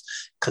month,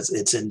 because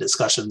it's in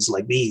discussions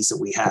like these that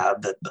we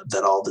have that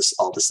all this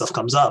stuff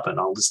comes up, and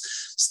all this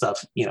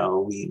stuff, you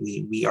know,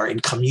 we are in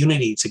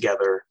community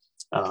together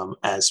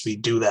as we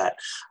do that.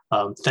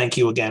 Thank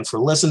you again for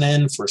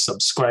listening, for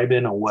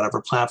subscribing on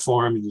whatever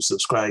platform you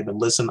subscribe and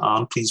listen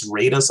on. Please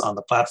rate us on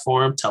the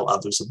platform. Tell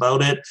others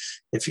about it.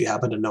 If you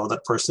happen to know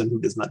that person who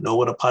does not know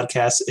what a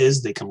podcast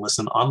is, they can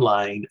listen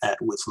online at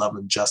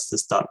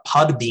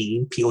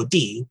withloveandjustice.podbean,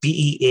 PODBEAN,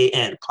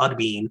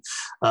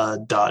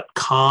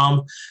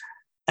 podbean.com.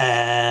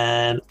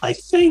 And I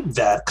think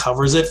that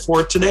covers it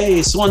for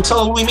today. So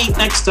until we meet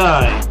next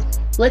time,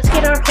 let's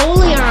get our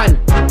holy on.